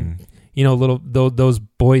 And you know, those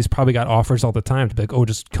boys probably got offers all the time to be like, oh,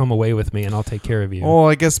 just come away with me and I'll take care of you. Oh,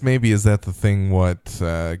 I guess maybe is that the thing what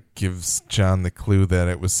gives John the clue that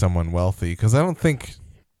it was someone wealthy, because I don't think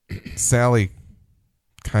Sally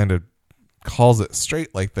kind of calls it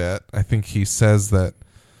straight like that. I think he says that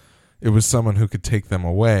it was someone who could take them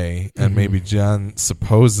away, and maybe John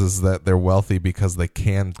supposes that they're wealthy because they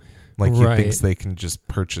can, like he thinks they can just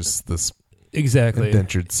purchase this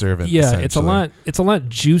indentured servant. Yeah, it's a lot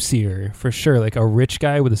juicier for sure. Like a rich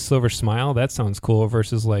guy with a silver smile, that sounds cool,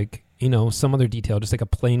 versus like, you know, some other detail, just like a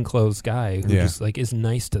plainclothes guy who just like is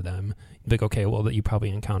nice to them. Like, okay, well, you probably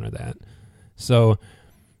encounter that. So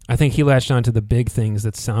I think he latched on to the big things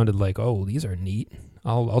that sounded like, oh, these are neat.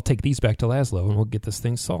 I'll take these back to Laszlo and we'll get this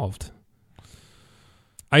thing solved.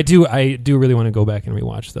 I do really want to go back and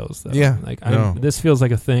rewatch those though. Yeah. Like this feels like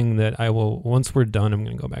a thing that I will, once we're done, I'm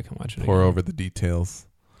going to go back and watch it. Pour over the details.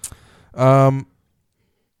 All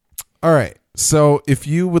right. So if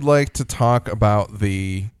you would like to talk about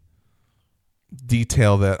the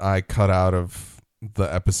detail that I cut out of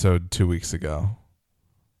the episode 2 weeks ago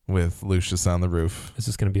with Lucius on the roof. Is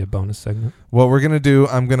this going to be a bonus segment? What we're going to do,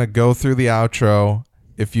 I'm going to go through the outro.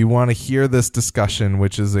 If you want to hear this discussion,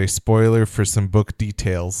 which is a spoiler for some book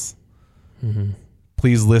details,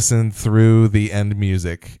 please listen through the end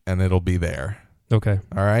music, and it'll be there. Okay.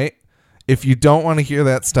 All right? If you don't want to hear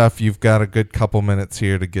that stuff, you've got a good couple minutes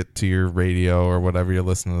here to get to your radio or whatever you're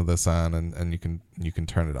listening to this on, and you can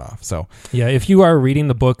turn it off. So yeah, if you are reading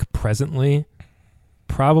the book presently,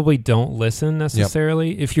 probably don't listen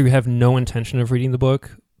necessarily. If you have no intention of reading the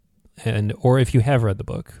book, or if you have read the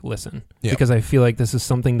book, listen. Because I feel like this is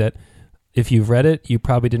something that if you've read it, you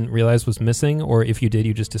probably didn't realize was missing, or if you did,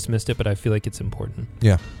 you just dismissed it, but I feel like it's important.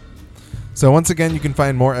 Yeah. So once again, you can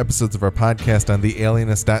find more episodes of our podcast on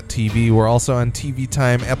thealienist.tv. We're also on TV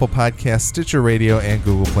Time, Apple Podcasts, Stitcher Radio, and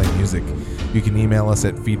Google Play Music. You can email us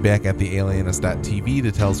at feedback@thealienist.tv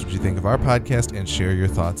to tell us what you think of our podcast and share your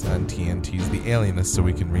thoughts on TNT's The Alienist so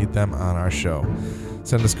we can read them on our show.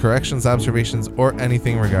 Send us corrections, observations, or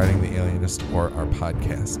anything regarding The Alienist or our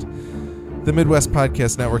podcast. The Midwest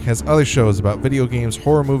Podcast Network has other shows about video games,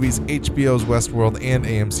 horror movies, HBO's Westworld, and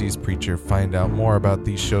AMC's Preacher. Find out more about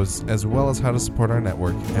these shows as well as how to support our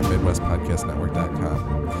network at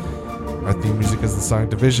MidwestPodcastNetwork.com. Our theme music is the song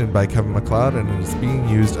Division by Kevin MacLeod, and it is being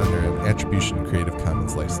used under an Attribution Creative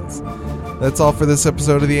Commons license. That's all for this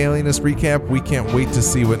episode of the Alienist Recap. We can't wait to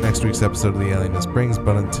see what next week's episode of the Alienist brings,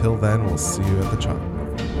 but until then, we'll see you at the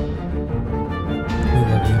chalkboard. We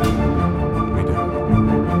love you. We do.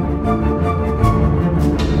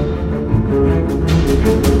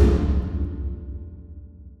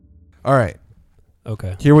 All right.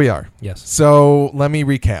 Okay. Here we are. Yes. So let me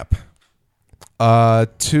recap.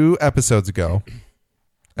 2 episodes ago,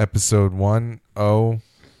 episode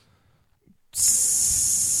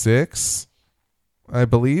 106, I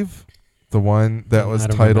believe, the one that was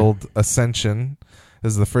titled Ascension,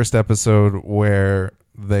 is the first episode where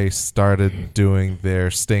they started doing their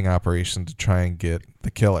sting operation to try and get the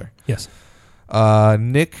killer. Yes.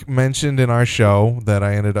 Nick mentioned in our show that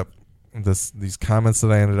I ended up these comments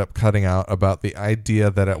that I ended up cutting out about the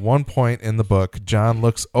idea that at one point in the book, John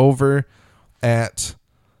looks over at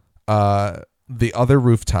the other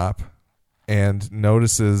rooftop and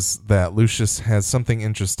notices that Lucius has something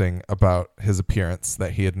interesting about his appearance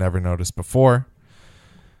that he had never noticed before.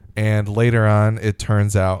 And later on, it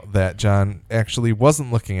turns out that John actually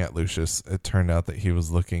wasn't looking at Lucius. It turned out that he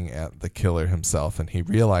was looking at the killer himself, and he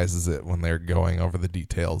realizes it when they're going over the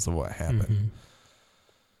details of what happened. Mm-hmm.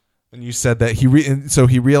 And you said that he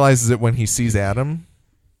realizes it when he sees Adam.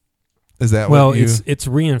 Is that well? What you... It's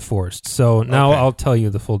reinforced. So now Okay. I'll tell you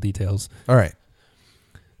the full details. All right.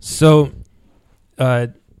 So,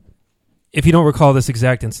 if you don't recall this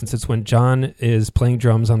exact instance, it's when John is playing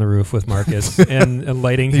drums on the roof with Marcus and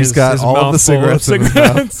lighting He's his got his all of the mouthful cigarettes in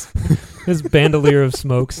his his bandolier of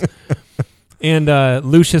smokes. And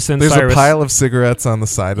Lucius and There's Cyrus. a pile of cigarettes on the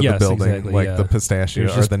side of Yes, the building, exactly, like yeah. the pistachio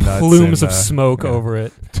There's or just the nuts. plumes and, of smoke yeah. over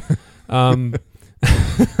it.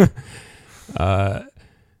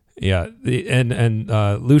 Yeah, and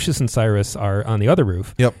Lucius and Cyrus are on the other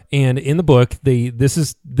roof. Yep. And in the book, this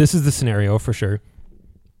is the scenario for sure.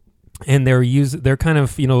 And they're kind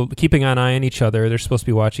of, keeping an eye on each other. They're supposed to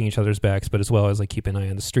be watching each other's backs, but as well as like keeping an eye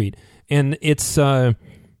on the street. And it's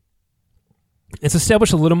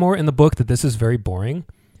established a little more in the book that this is very boring.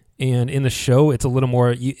 And in the show, it's a little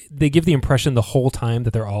more. They give the impression the whole time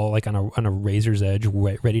that they're all like on a razor's edge,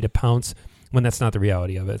 ready to pounce. When that's not the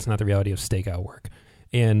reality of it. It's not the reality of stakeout work.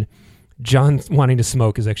 And John wanting to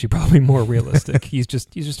smoke is actually probably more realistic. he's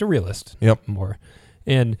just a realist. Yep. More.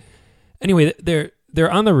 And anyway, they're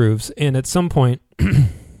on the roofs, and at some point,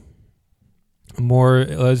 Moore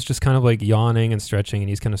is just kind of like yawning and stretching, and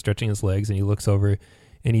he's kind of stretching his legs, and he looks over,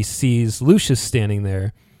 and he sees Lucius standing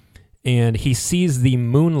there, and he sees the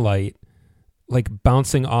moonlight like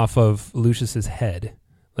bouncing off of Lucius's head,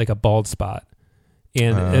 like a bald spot.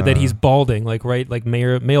 And that he's balding, like right, like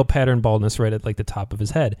male pattern baldness right at like the top of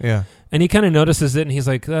his head. Yeah. And he kind of notices it, and he's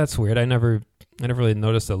like, "That's weird. I never really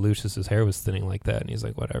noticed that Lucius's hair was thinning like that." And he's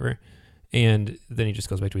like, "Whatever." And then he just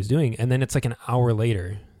goes back to what he's doing. And then it's like an hour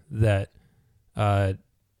later that the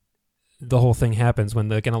whole thing happens when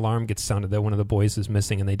like an alarm gets sounded that one of the boys is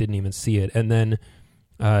missing, and they didn't even see it. And then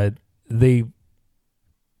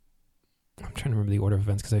I'm trying to remember the order of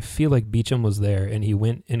events because I feel like Beecham was there and he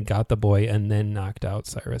went and got the boy and then knocked out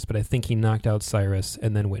Cyrus. But I think he knocked out Cyrus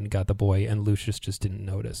and then went and got the boy, and Lucius just didn't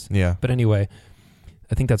notice. Yeah. But anyway,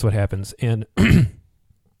 I think that's what happens. And so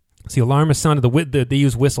the alarm is sounded. They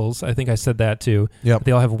use whistles. I think I said that too. Yep.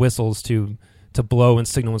 They all have whistles to blow and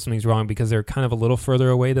signal when something's wrong because they're kind of a little further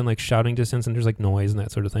away than like shouting distance, and there's like noise and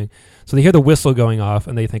that sort of thing. So they hear the whistle going off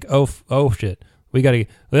and they think, oh shit,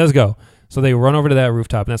 let's go. So they run over to that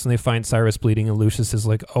rooftop, and that's when they find Cyrus bleeding, and Lucius is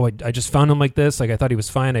like, "Oh, I just found him like this. Like I thought he was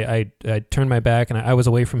fine. I turned my back, and I was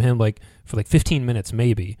away from him like for like 15 minutes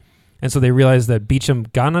maybe." And so they realized that Beecham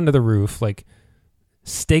got onto the roof, like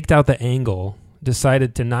staked out the angle,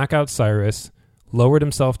 decided to knock out Cyrus, lowered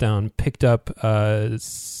himself down, picked up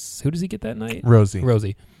who does he get that night?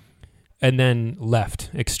 Rosie. And then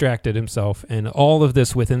left, extracted himself, and all of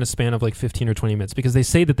this within a span of like 15 or 20 minutes, because they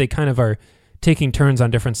say that they kind of are taking turns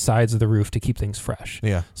on different sides of the roof to keep things fresh.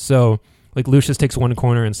 Yeah. So like Lucius takes one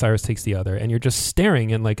corner and Cyrus takes the other, and you're just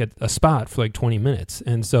staring in like a spot for like 20 minutes.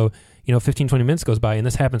 And so, 15, 20 minutes goes by and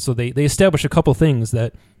this happens. So they establish a couple things: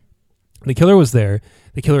 that the killer was there.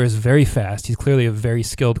 The killer is very fast. He's clearly a very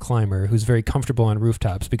skilled climber who's very comfortable on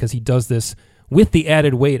rooftops because he does this with the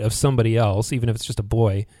added weight of somebody else, even if it's just a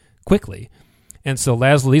boy, quickly. And so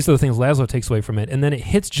these are the things Laszlo takes away from it. And then it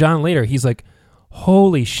hits John later. He's like,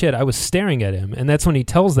 holy shit, I was staring at him. And that's when he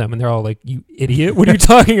tells them, and they're all like, you idiot, what are you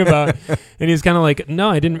talking about? And he's kind of like, no,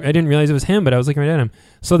 I didn't realize it was him, but I was looking right at him.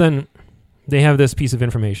 So then they have this piece of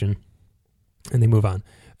information, and they move on.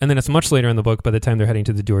 And then it's much later in the book by the time they're heading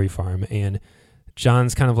to the Dury farm, and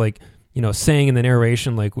John's kind of like, saying in the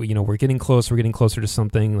narration, like, we're getting closer to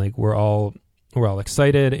something, like we're all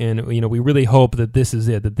excited, and we really hope that this is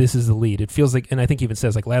it, that this is the lead. It feels like, and I think he even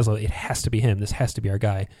says, like, Laszlo, it has to be him, this has to be our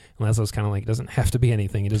guy. And Laszlo's kind of like, it doesn't have to be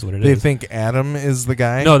anything, it is what it is. They think Adam is the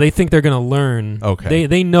guy? No, they think they're going to learn. Okay.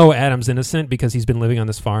 They know Adam's innocent because he's been living on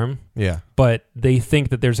this farm. Yeah. But they think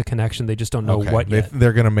that there's a connection, they just don't know what yet.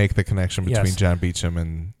 They're going to make the connection between Yes. John Beecham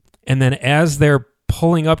and... And then as they're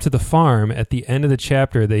pulling up to the farm, at the end of the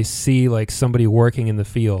chapter, they see like somebody working in the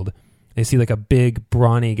field. They see like a big,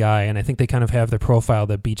 brawny guy, and I think they kind of have the profile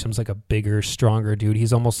that Beecham's like a bigger, stronger dude.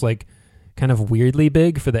 He's almost like kind of weirdly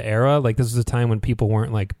big for the era. Like this was a time when people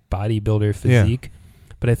weren't like bodybuilder physique. Yeah.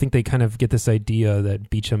 But I think they kind of get this idea that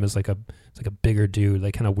Beecham is like a bigger dude,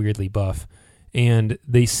 like kind of weirdly buff. And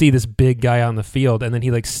they see this big guy on the field, and then he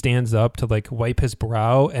like stands up to like wipe his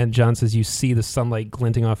brow, and John says you see the sunlight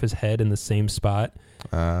glinting off his head in the same spot,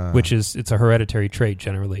 which is, it's a hereditary trait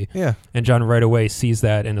generally. Yeah. And John right away sees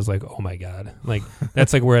that and is like, oh my God. Like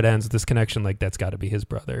that's like where it ends, this connection, like that's got to be his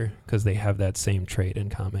brother because they have that same trait in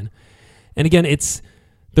common. And again, it's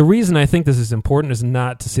the reason I think this is important is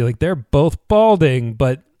not to see like they're both balding,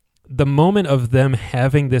 but the moment of them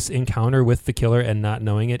having this encounter with the killer and not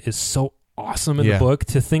knowing it is so awesome in the book,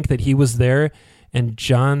 to think that he was there and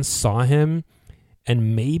John saw him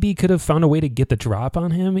and maybe could have found a way to get the drop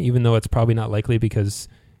on him, even though it's probably not likely because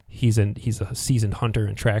he's a seasoned hunter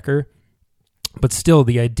and tracker. But still,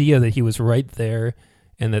 the idea that he was right there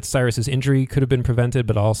and that Cyrus's injury could have been prevented,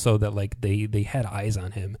 but also that like they had eyes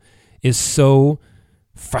on him, is so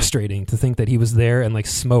frustrating to think that he was there and like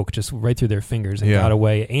smoke just right through their fingers and got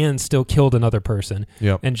away and still killed another person.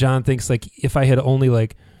 Yep. And John thinks like, if I had only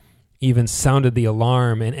like even sounded the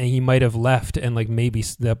alarm and he might have left and like maybe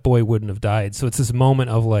that boy wouldn't have died. So it's this moment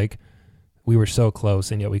of like, we were so close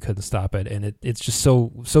and yet we couldn't stop it. And it's just so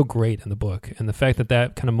great in the book. And the fact that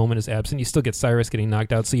that kind of moment is absent, you still get Cyrus getting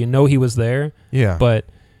knocked out. So he was there. Yeah. But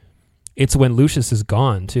it's when Lucius is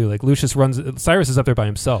gone too. Like Cyrus is up there by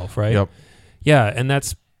himself, right? Yep. Yeah. And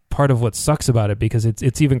that's part of what sucks about it, because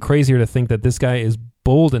it's even crazier to think that this guy is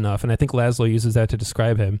bold enough. And I think Laszlo uses that to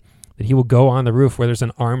describe him, that he will go on the roof where there's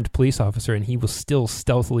an armed police officer and he will still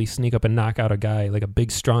stealthily sneak up and knock out a guy, like a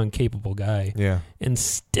big, strong, capable guy. Yeah. And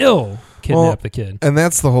still kidnap the kid. And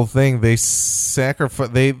that's the whole thing. They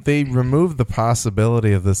they remove the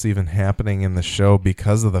possibility of this even happening in the show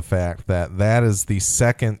because of the fact that is the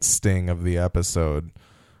second sting of the episode,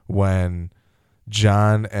 when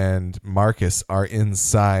John and Marcus are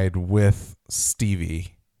inside with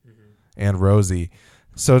Stevie and Rosie.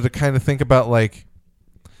 So to kind of think about, like,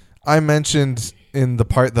 I mentioned in the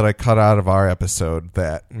part that I cut out of our episode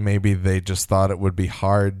that maybe they just thought it would be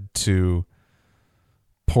hard to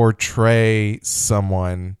portray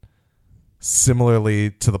someone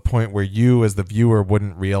similarly to the point where you as the viewer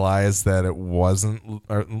wouldn't realize that it wasn't,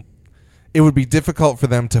 or it would be difficult for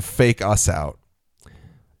them to fake us out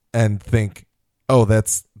and think, oh,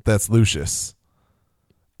 that's Lucius.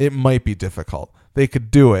 It might be difficult. They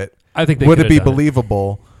could do it. I think they would it be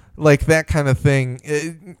believable? Like that kind of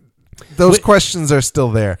thing. Those questions are still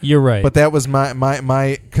there. You're right. But that was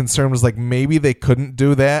my concern, was like maybe they couldn't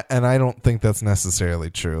do that, and I don't think that's necessarily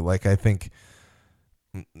true. Like I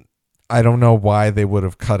don't know why they would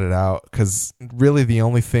have cut it out, because really the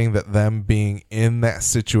only thing that them being in that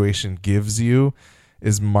situation gives you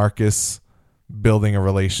is Marcus building a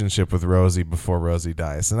relationship with Rosie before Rosie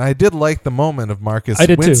dies. And I did like the moment of Marcus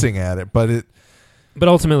wincing at it, but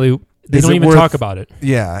ultimately they don't even talk about it.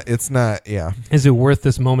 Yeah, it's not. Yeah, is it worth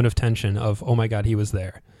this moment of tension of, oh my God, he was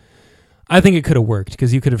there? I think it could have worked,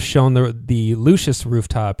 because you could have shown the Lucius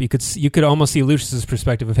rooftop. You could almost see Lucius's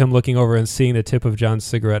perspective of him looking over and seeing the tip of John's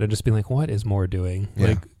cigarette and just being like, what is Moore doing? Yeah.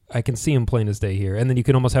 Like, I can see him plain as day here. And then you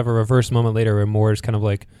could almost have a reverse moment later where Moore is kind of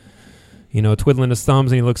like, twiddling his thumbs,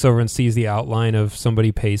 and he looks over and sees the outline of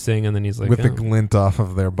somebody pacing, and then he's like, with the glint off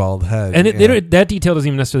of their bald head. And that detail doesn't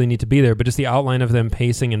even necessarily need to be there, but just the outline of them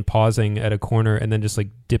pacing and pausing at a corner and then just like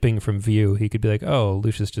dipping from view. He could be like, oh,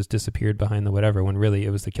 Lucius just disappeared behind the whatever, when really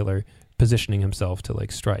it was the killer positioning himself to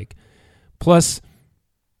like strike. Plus,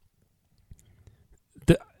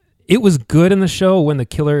 it was good in the show when the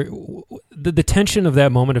killer, the tension of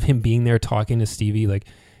that moment of him being there talking to Stevie, like,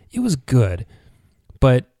 it was good.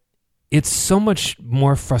 But it's so much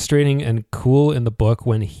more frustrating and cool in the book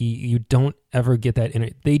when you don't ever get that.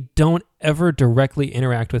 They don't ever directly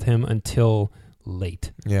interact with him until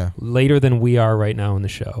late. Yeah. Later than we are right now in the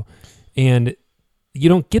show. And you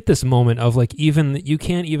don't get this moment of like, even you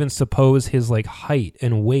can't even suppose his like height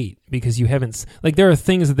and weight because you haven't, like, there are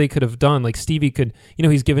things that they could have done. Like Stevie could,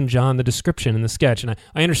 he's given John the description in the sketch, and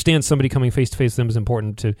I understand somebody coming face to face with them is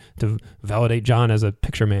important to validate John as a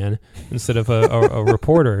picture man instead of a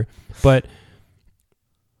reporter. But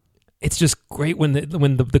it's just great when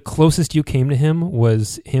the closest you came to him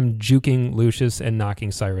was him juking Lucius and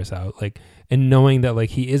knocking Cyrus out, like, and knowing that like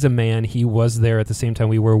he is a man, he was there at the same time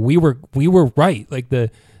we were right, like the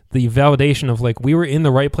validation of like we were in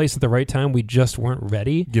the right place at the right time, we just weren't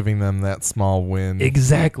ready, giving them that small win.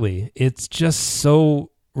 Exactly. It's just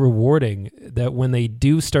so rewarding that when they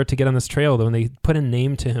do start to get on this trail, that when they put a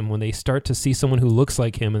name to him, when they start to see someone who looks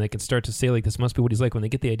like him and they can start to say like this must be what he's like, when they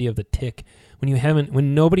get the idea of the tick,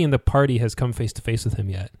 when nobody in the party has come face to face with him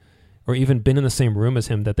yet or even been in the same room as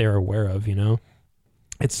him that they're aware of,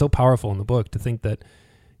 it's so powerful in the book to think that,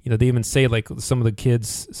 they even say like some of the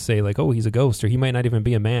kids say like, oh, he's a ghost or he might not even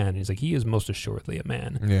be a man. And he's like, he is most assuredly a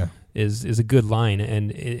man. Yeah. Is a good line.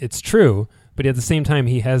 And it's true. But at the same time,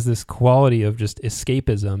 he has this quality of just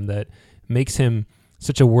escapism that makes him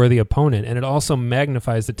such a worthy opponent. And it also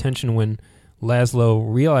magnifies the tension when Laszlo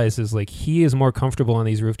realizes like he is more comfortable on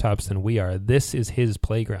these rooftops than we are. This is his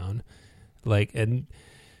playground. Like, and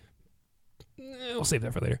we'll save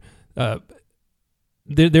that for later.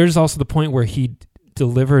 There's also the point where he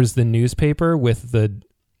delivers the newspaper with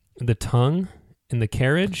the tongue in the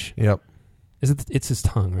carriage. Yep. It's his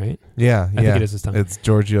tongue, right? Yeah, I think it is his tongue. It's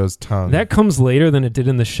Giorgio's tongue. That comes later than it did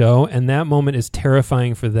in the show, and that moment is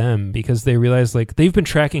terrifying for them because they realize like they've been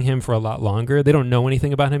tracking him for a lot longer. They don't know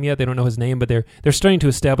anything about him yet. They don't know his name, but they're starting to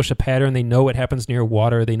establish a pattern. They know what happens near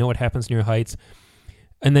water. They know what happens near heights.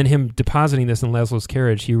 And then him depositing this in Laszlo's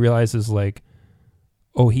carriage, he realizes like,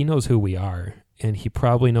 oh, he knows who we are. And he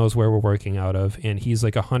probably knows where we're working out of, and he's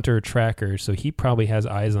like a hunter tracker, so he probably has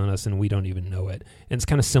eyes on us, and we don't even know it. And it's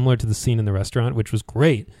kind of similar to the scene in the restaurant, which was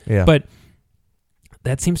great. Yeah. But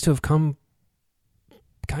that seems to have come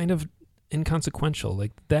kind of inconsequential.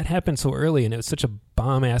 Like, that happened so early, and it was such a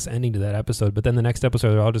bomb-ass ending to that episode. But then the next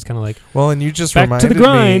episode, they're all just kind of like, well, and you just back to the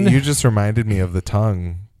grind. You just reminded me of the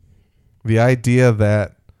tongue. The idea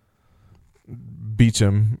that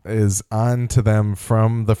Beecham is on to them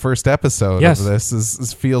from the first episode of this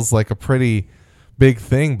is feels like a pretty big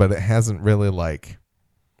thing, but it hasn't really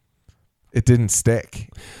it didn't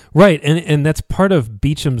stick. Right, and that's part of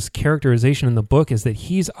Beecham's characterization in the book is that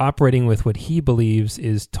he's operating with what he believes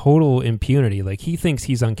is total impunity. Like, he thinks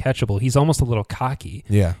he's uncatchable. He's almost a little cocky.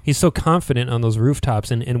 Yeah. He's so confident on those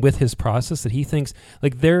rooftops and with his process that he thinks,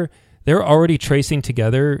 like, they're already tracing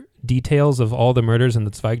together details of all the murders and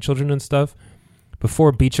the Zweig children and stuff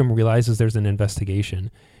before Beecham realizes there's an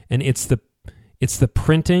investigation. And it's the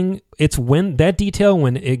printing. It's when that detail,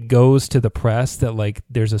 when it goes to the press, that like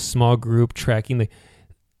there's a small group tracking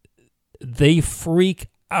they freak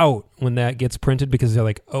out when that gets printed because they're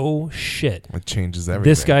like, oh shit. It changes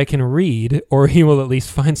everything. This guy can read, or he will at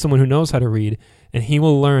least find someone who knows how to read, and he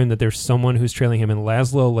will learn that there's someone who's trailing him. And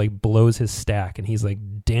Laszlo like blows his stack and he's like,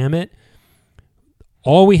 damn it.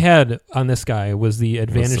 All we had on this guy was the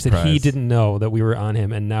advantage that he didn't know that we were on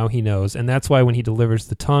him, and now he knows. And that's why when he delivers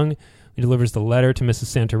the tongue, he delivers the letter to Mrs.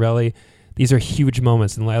 Santorelli, these are huge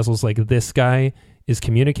moments. And Laszlo's like, this guy is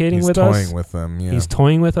communicating with us. He's toying with them, yeah. He's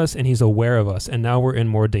toying with us, and he's aware of us, and now we're in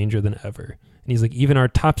more danger than ever. And he's like, even our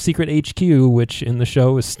top secret HQ, which in the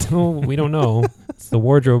show is still, we don't know. It's the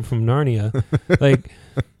wardrobe from Narnia. Like...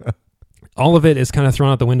 all of it is kind of thrown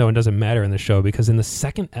out the window and doesn't matter in the show because in the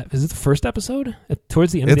second... is it the first episode?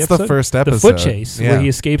 Towards the end of the episode? It's the first episode. The foot chase where he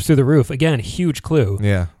escapes through the roof. Again, huge clue.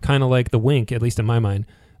 Yeah. Kind of like the wink, at least in my mind.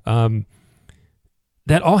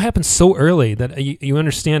 That all happens so early that you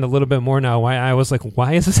understand a little bit more now why I was like,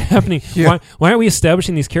 why is this happening? Yeah. Why aren't we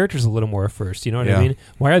establishing these characters a little more first? You know what I mean?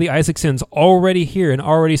 Why are the Isaacsons already here and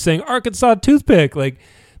already saying Arkansas toothpick? Like...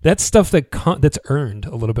 that's stuff that's earned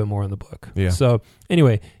a little bit more in the book. Yeah. So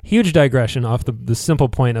anyway, huge digression off the simple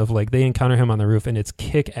point of like they encounter him on the roof and it's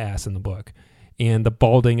kick ass in the book. And the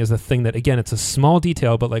balding is a thing that, again, it's a small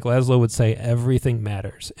detail, but like Laszlo would say, everything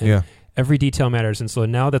matters. And every detail matters. And so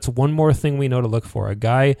now that's one more thing we know to look for. A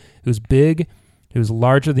guy who's big, who's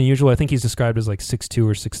larger than usual. I think he's described as like 6'2"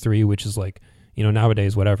 or 6'3", which is like,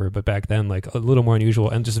 nowadays, whatever. But back then, like a little more unusual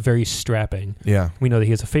and just very strapping. Yeah. We know that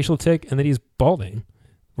he has a facial tick and that he's balding.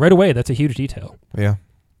 Right away, that's a huge detail. Yeah.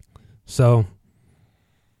 So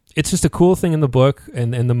it's just a cool thing in the book,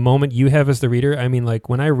 and the moment you have as the reader, I mean, like,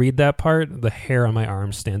 when I read that part, the hair on my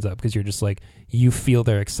arm stands up, because you're just like, you feel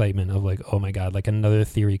their excitement of like, oh my God, like another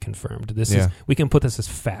theory confirmed. We can put this as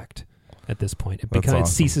fact. at this point. That's It awesome.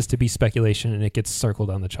 ceases to be speculation and it gets circled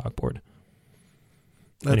on the chalkboard.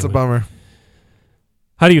 That's Anyway. a bummer.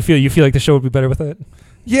 How do you feel? You feel like the show would be better with it?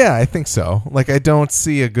 Yeah, I think so. Like, I don't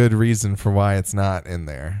see a good reason for why it's not in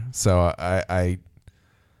there. So I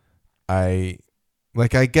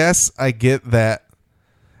guess I get that.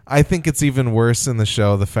 I think it's even worse in the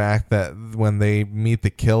show, the fact that when they meet the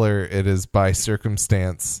killer, it is by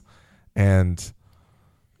circumstance and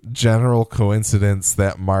general coincidence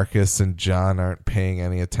that Marcus and John aren't paying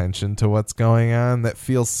any attention to what's going on. That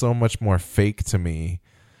feels so much more fake to me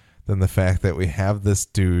than the fact that we have this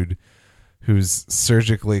dude who's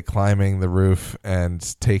surgically climbing the roof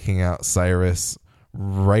and taking out Cyrus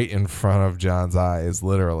right in front of John's eyes,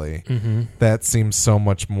 literally. Mm-hmm. That seems so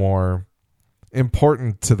much more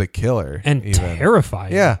important to the killer. And even.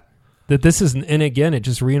 terrifying. Yeah. That this is, and again, it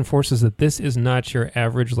just reinforces that this is not your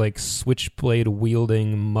average, like, switchblade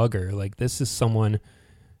wielding mugger. Like, this is someone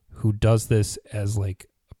who does this as, like,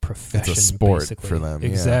 a profession. It's a sport basically. for them.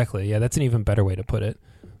 Exactly. Yeah, that's an even better way to put it.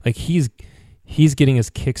 Like, he's getting his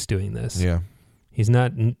kicks doing this. Yeah. He's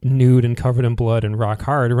not nude and covered in blood and rock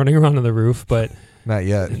hard running around on the roof, but Not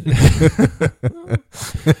yet.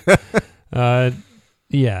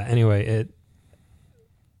 yeah. Anyway,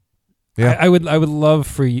 Yeah. I would love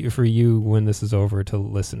for you when this is over to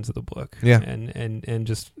listen to the book. Yeah. And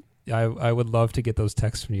just I would love to get those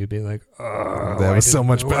texts from you being like, oh, That was so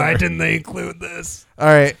much better. Why didn't they include this? All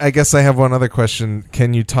right. I guess I have one other question.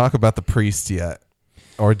 Can you talk about the priest yet?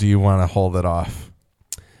 Or do you want to hold it off?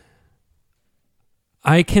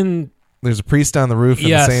 I can. There's a priest on the roof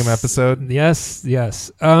in the same episode. Yes.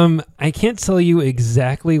 I can't tell you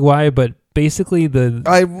exactly why, but basically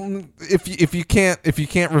if you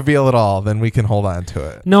can't reveal it all, then we can hold on to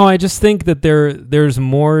it. No, I just think that there's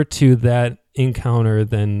more to that encounter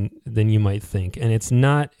than you might think, and it's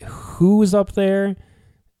not who's up there.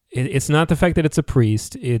 It's not the fact that it's a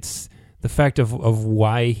priest. It's the fact of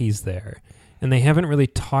why he's there, and they haven't really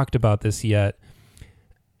talked about this yet.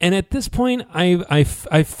 And at this point, I'm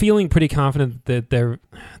feeling pretty confident that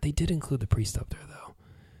they did include the priest up there, though.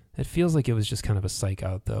 It feels like it was just kind of a psych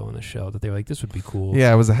out, though, in the show, that they were like, this would be cool.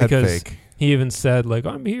 Yeah, it was a head because fake. He even said, like,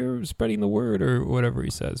 I'm here spreading the word, or whatever he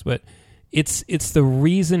says. But it's the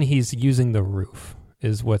reason he's using the roof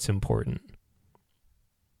is what's important.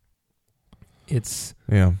 It's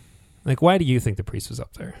like, why do you think the priest was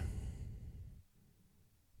up there?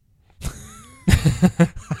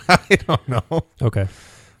 I don't know. Okay.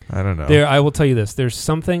 I don't know. I will tell you this. There's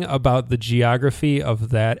something about the geography of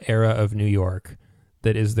that era of New York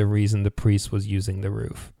that is the reason the priest was using the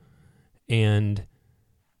roof. And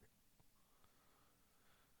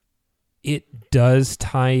it does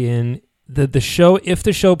tie in the show. If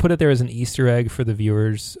the show put it there as an Easter egg for the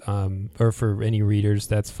viewers or for any readers,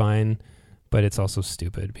 that's fine. But it's also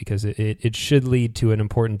stupid because it should lead to an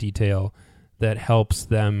important detail that helps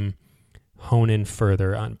them hone in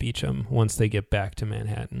further on Beecham once they get back to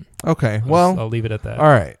Manhattan. Okay, I'll leave it at that. All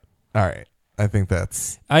right. I think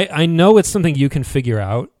that's. I know it's something you can figure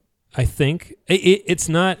out. I think it's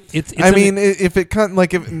not. It's I mean, if it can't,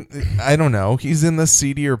 like, if I don't know, he's in the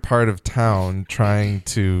seedier part of town trying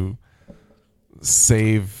to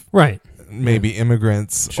save maybe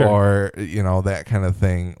immigrants or that kind of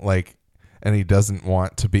thing. Like, and he doesn't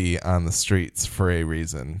want to be on the streets for a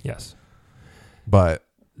reason. Yes, but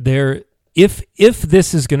if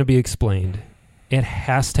this is going to be explained, it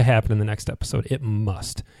has to happen in the next episode. It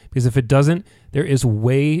must. Because if it doesn't, there is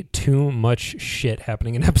way too much shit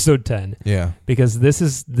happening in episode 10. Yeah. Because this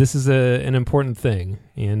is an important thing.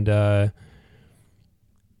 And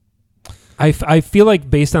I feel like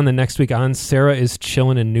based on the next week on, Sarah is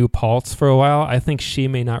chilling in New Paltz for a while. I think she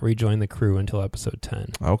may not rejoin the crew until episode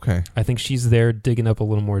 10. Okay. I think she's there digging up a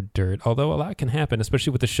little more dirt. Although a lot can happen,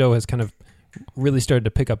 especially with the show has kind of really started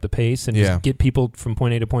to pick up the pace and just get people from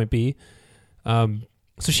point A to point B. So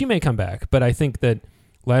she may come back, but I think that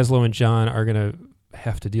Laszlo and John are going to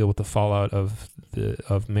have to deal with the fallout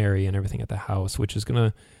of Mary and everything at the house, which is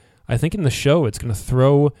going to, I think in the show, it's going to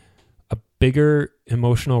throw a bigger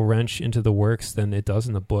emotional wrench into the works than it does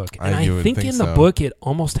in the book. And I think in the book, it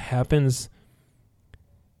almost happens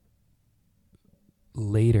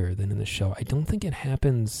later than in the show. I don't think it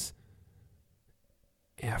happens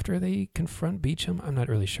after they confront Beecham. I'm not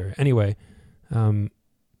really sure. Anyway,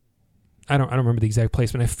 I don't remember the exact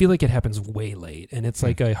placement. I feel like it happens way late, and it's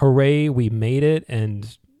like a hooray, we made it,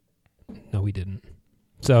 and no, we didn't.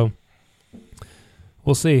 So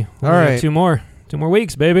we'll see. All right, 2 more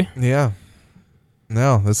weeks, baby. Yeah.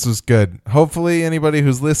 No, this was good. Hopefully, anybody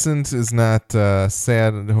who's listened is not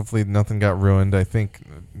sad. Hopefully, nothing got ruined. I think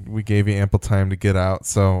we gave you ample time to get out.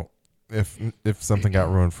 So, if something got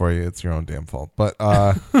ruined for you, it's your own damn fault. But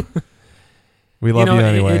we love you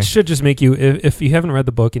anyway. It should just make you, if you haven't read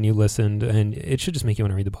the book and you listened, and it should just make you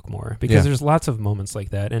want to read the book more, because there's lots of moments like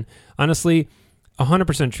that. And honestly,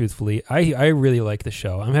 100% truthfully, I really like the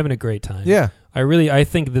show. I'm having a great time. Yeah. I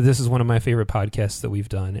think that this is one of my favorite podcasts that we've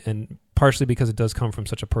done, and partially because it does come from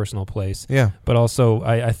such a personal place. Yeah. But also,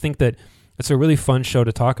 I think that it's a really fun show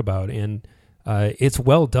to talk about, and it's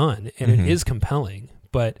well done, and it is compelling.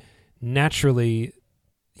 But naturally,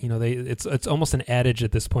 it's almost an adage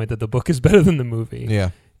at this point that the book is better than the movie.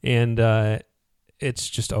 Yeah. And it's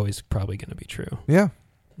just always probably going to be true. Yeah.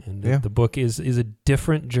 And the book is a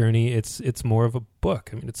different journey. It's more of a book.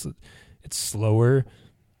 I mean, it's slower,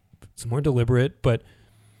 it's more deliberate, but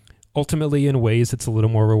ultimately in ways it's a little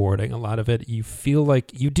more rewarding. A lot of it, you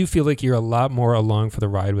do feel like you're a lot more along for the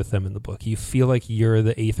ride with them in the book. You feel like you're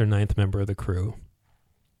the 8th or 9th member of the crew.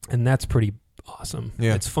 And that's pretty awesome.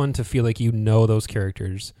 Yeah. It's fun to feel like you know those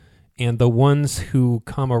characters. And the ones who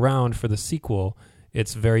come around for the sequel,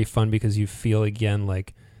 it's very fun because you feel again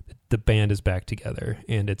like the band is back together,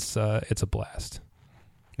 and it's a blast.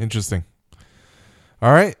 Interesting.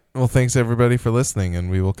 All right. Well, thanks everybody for listening, and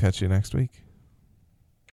we will catch you next week.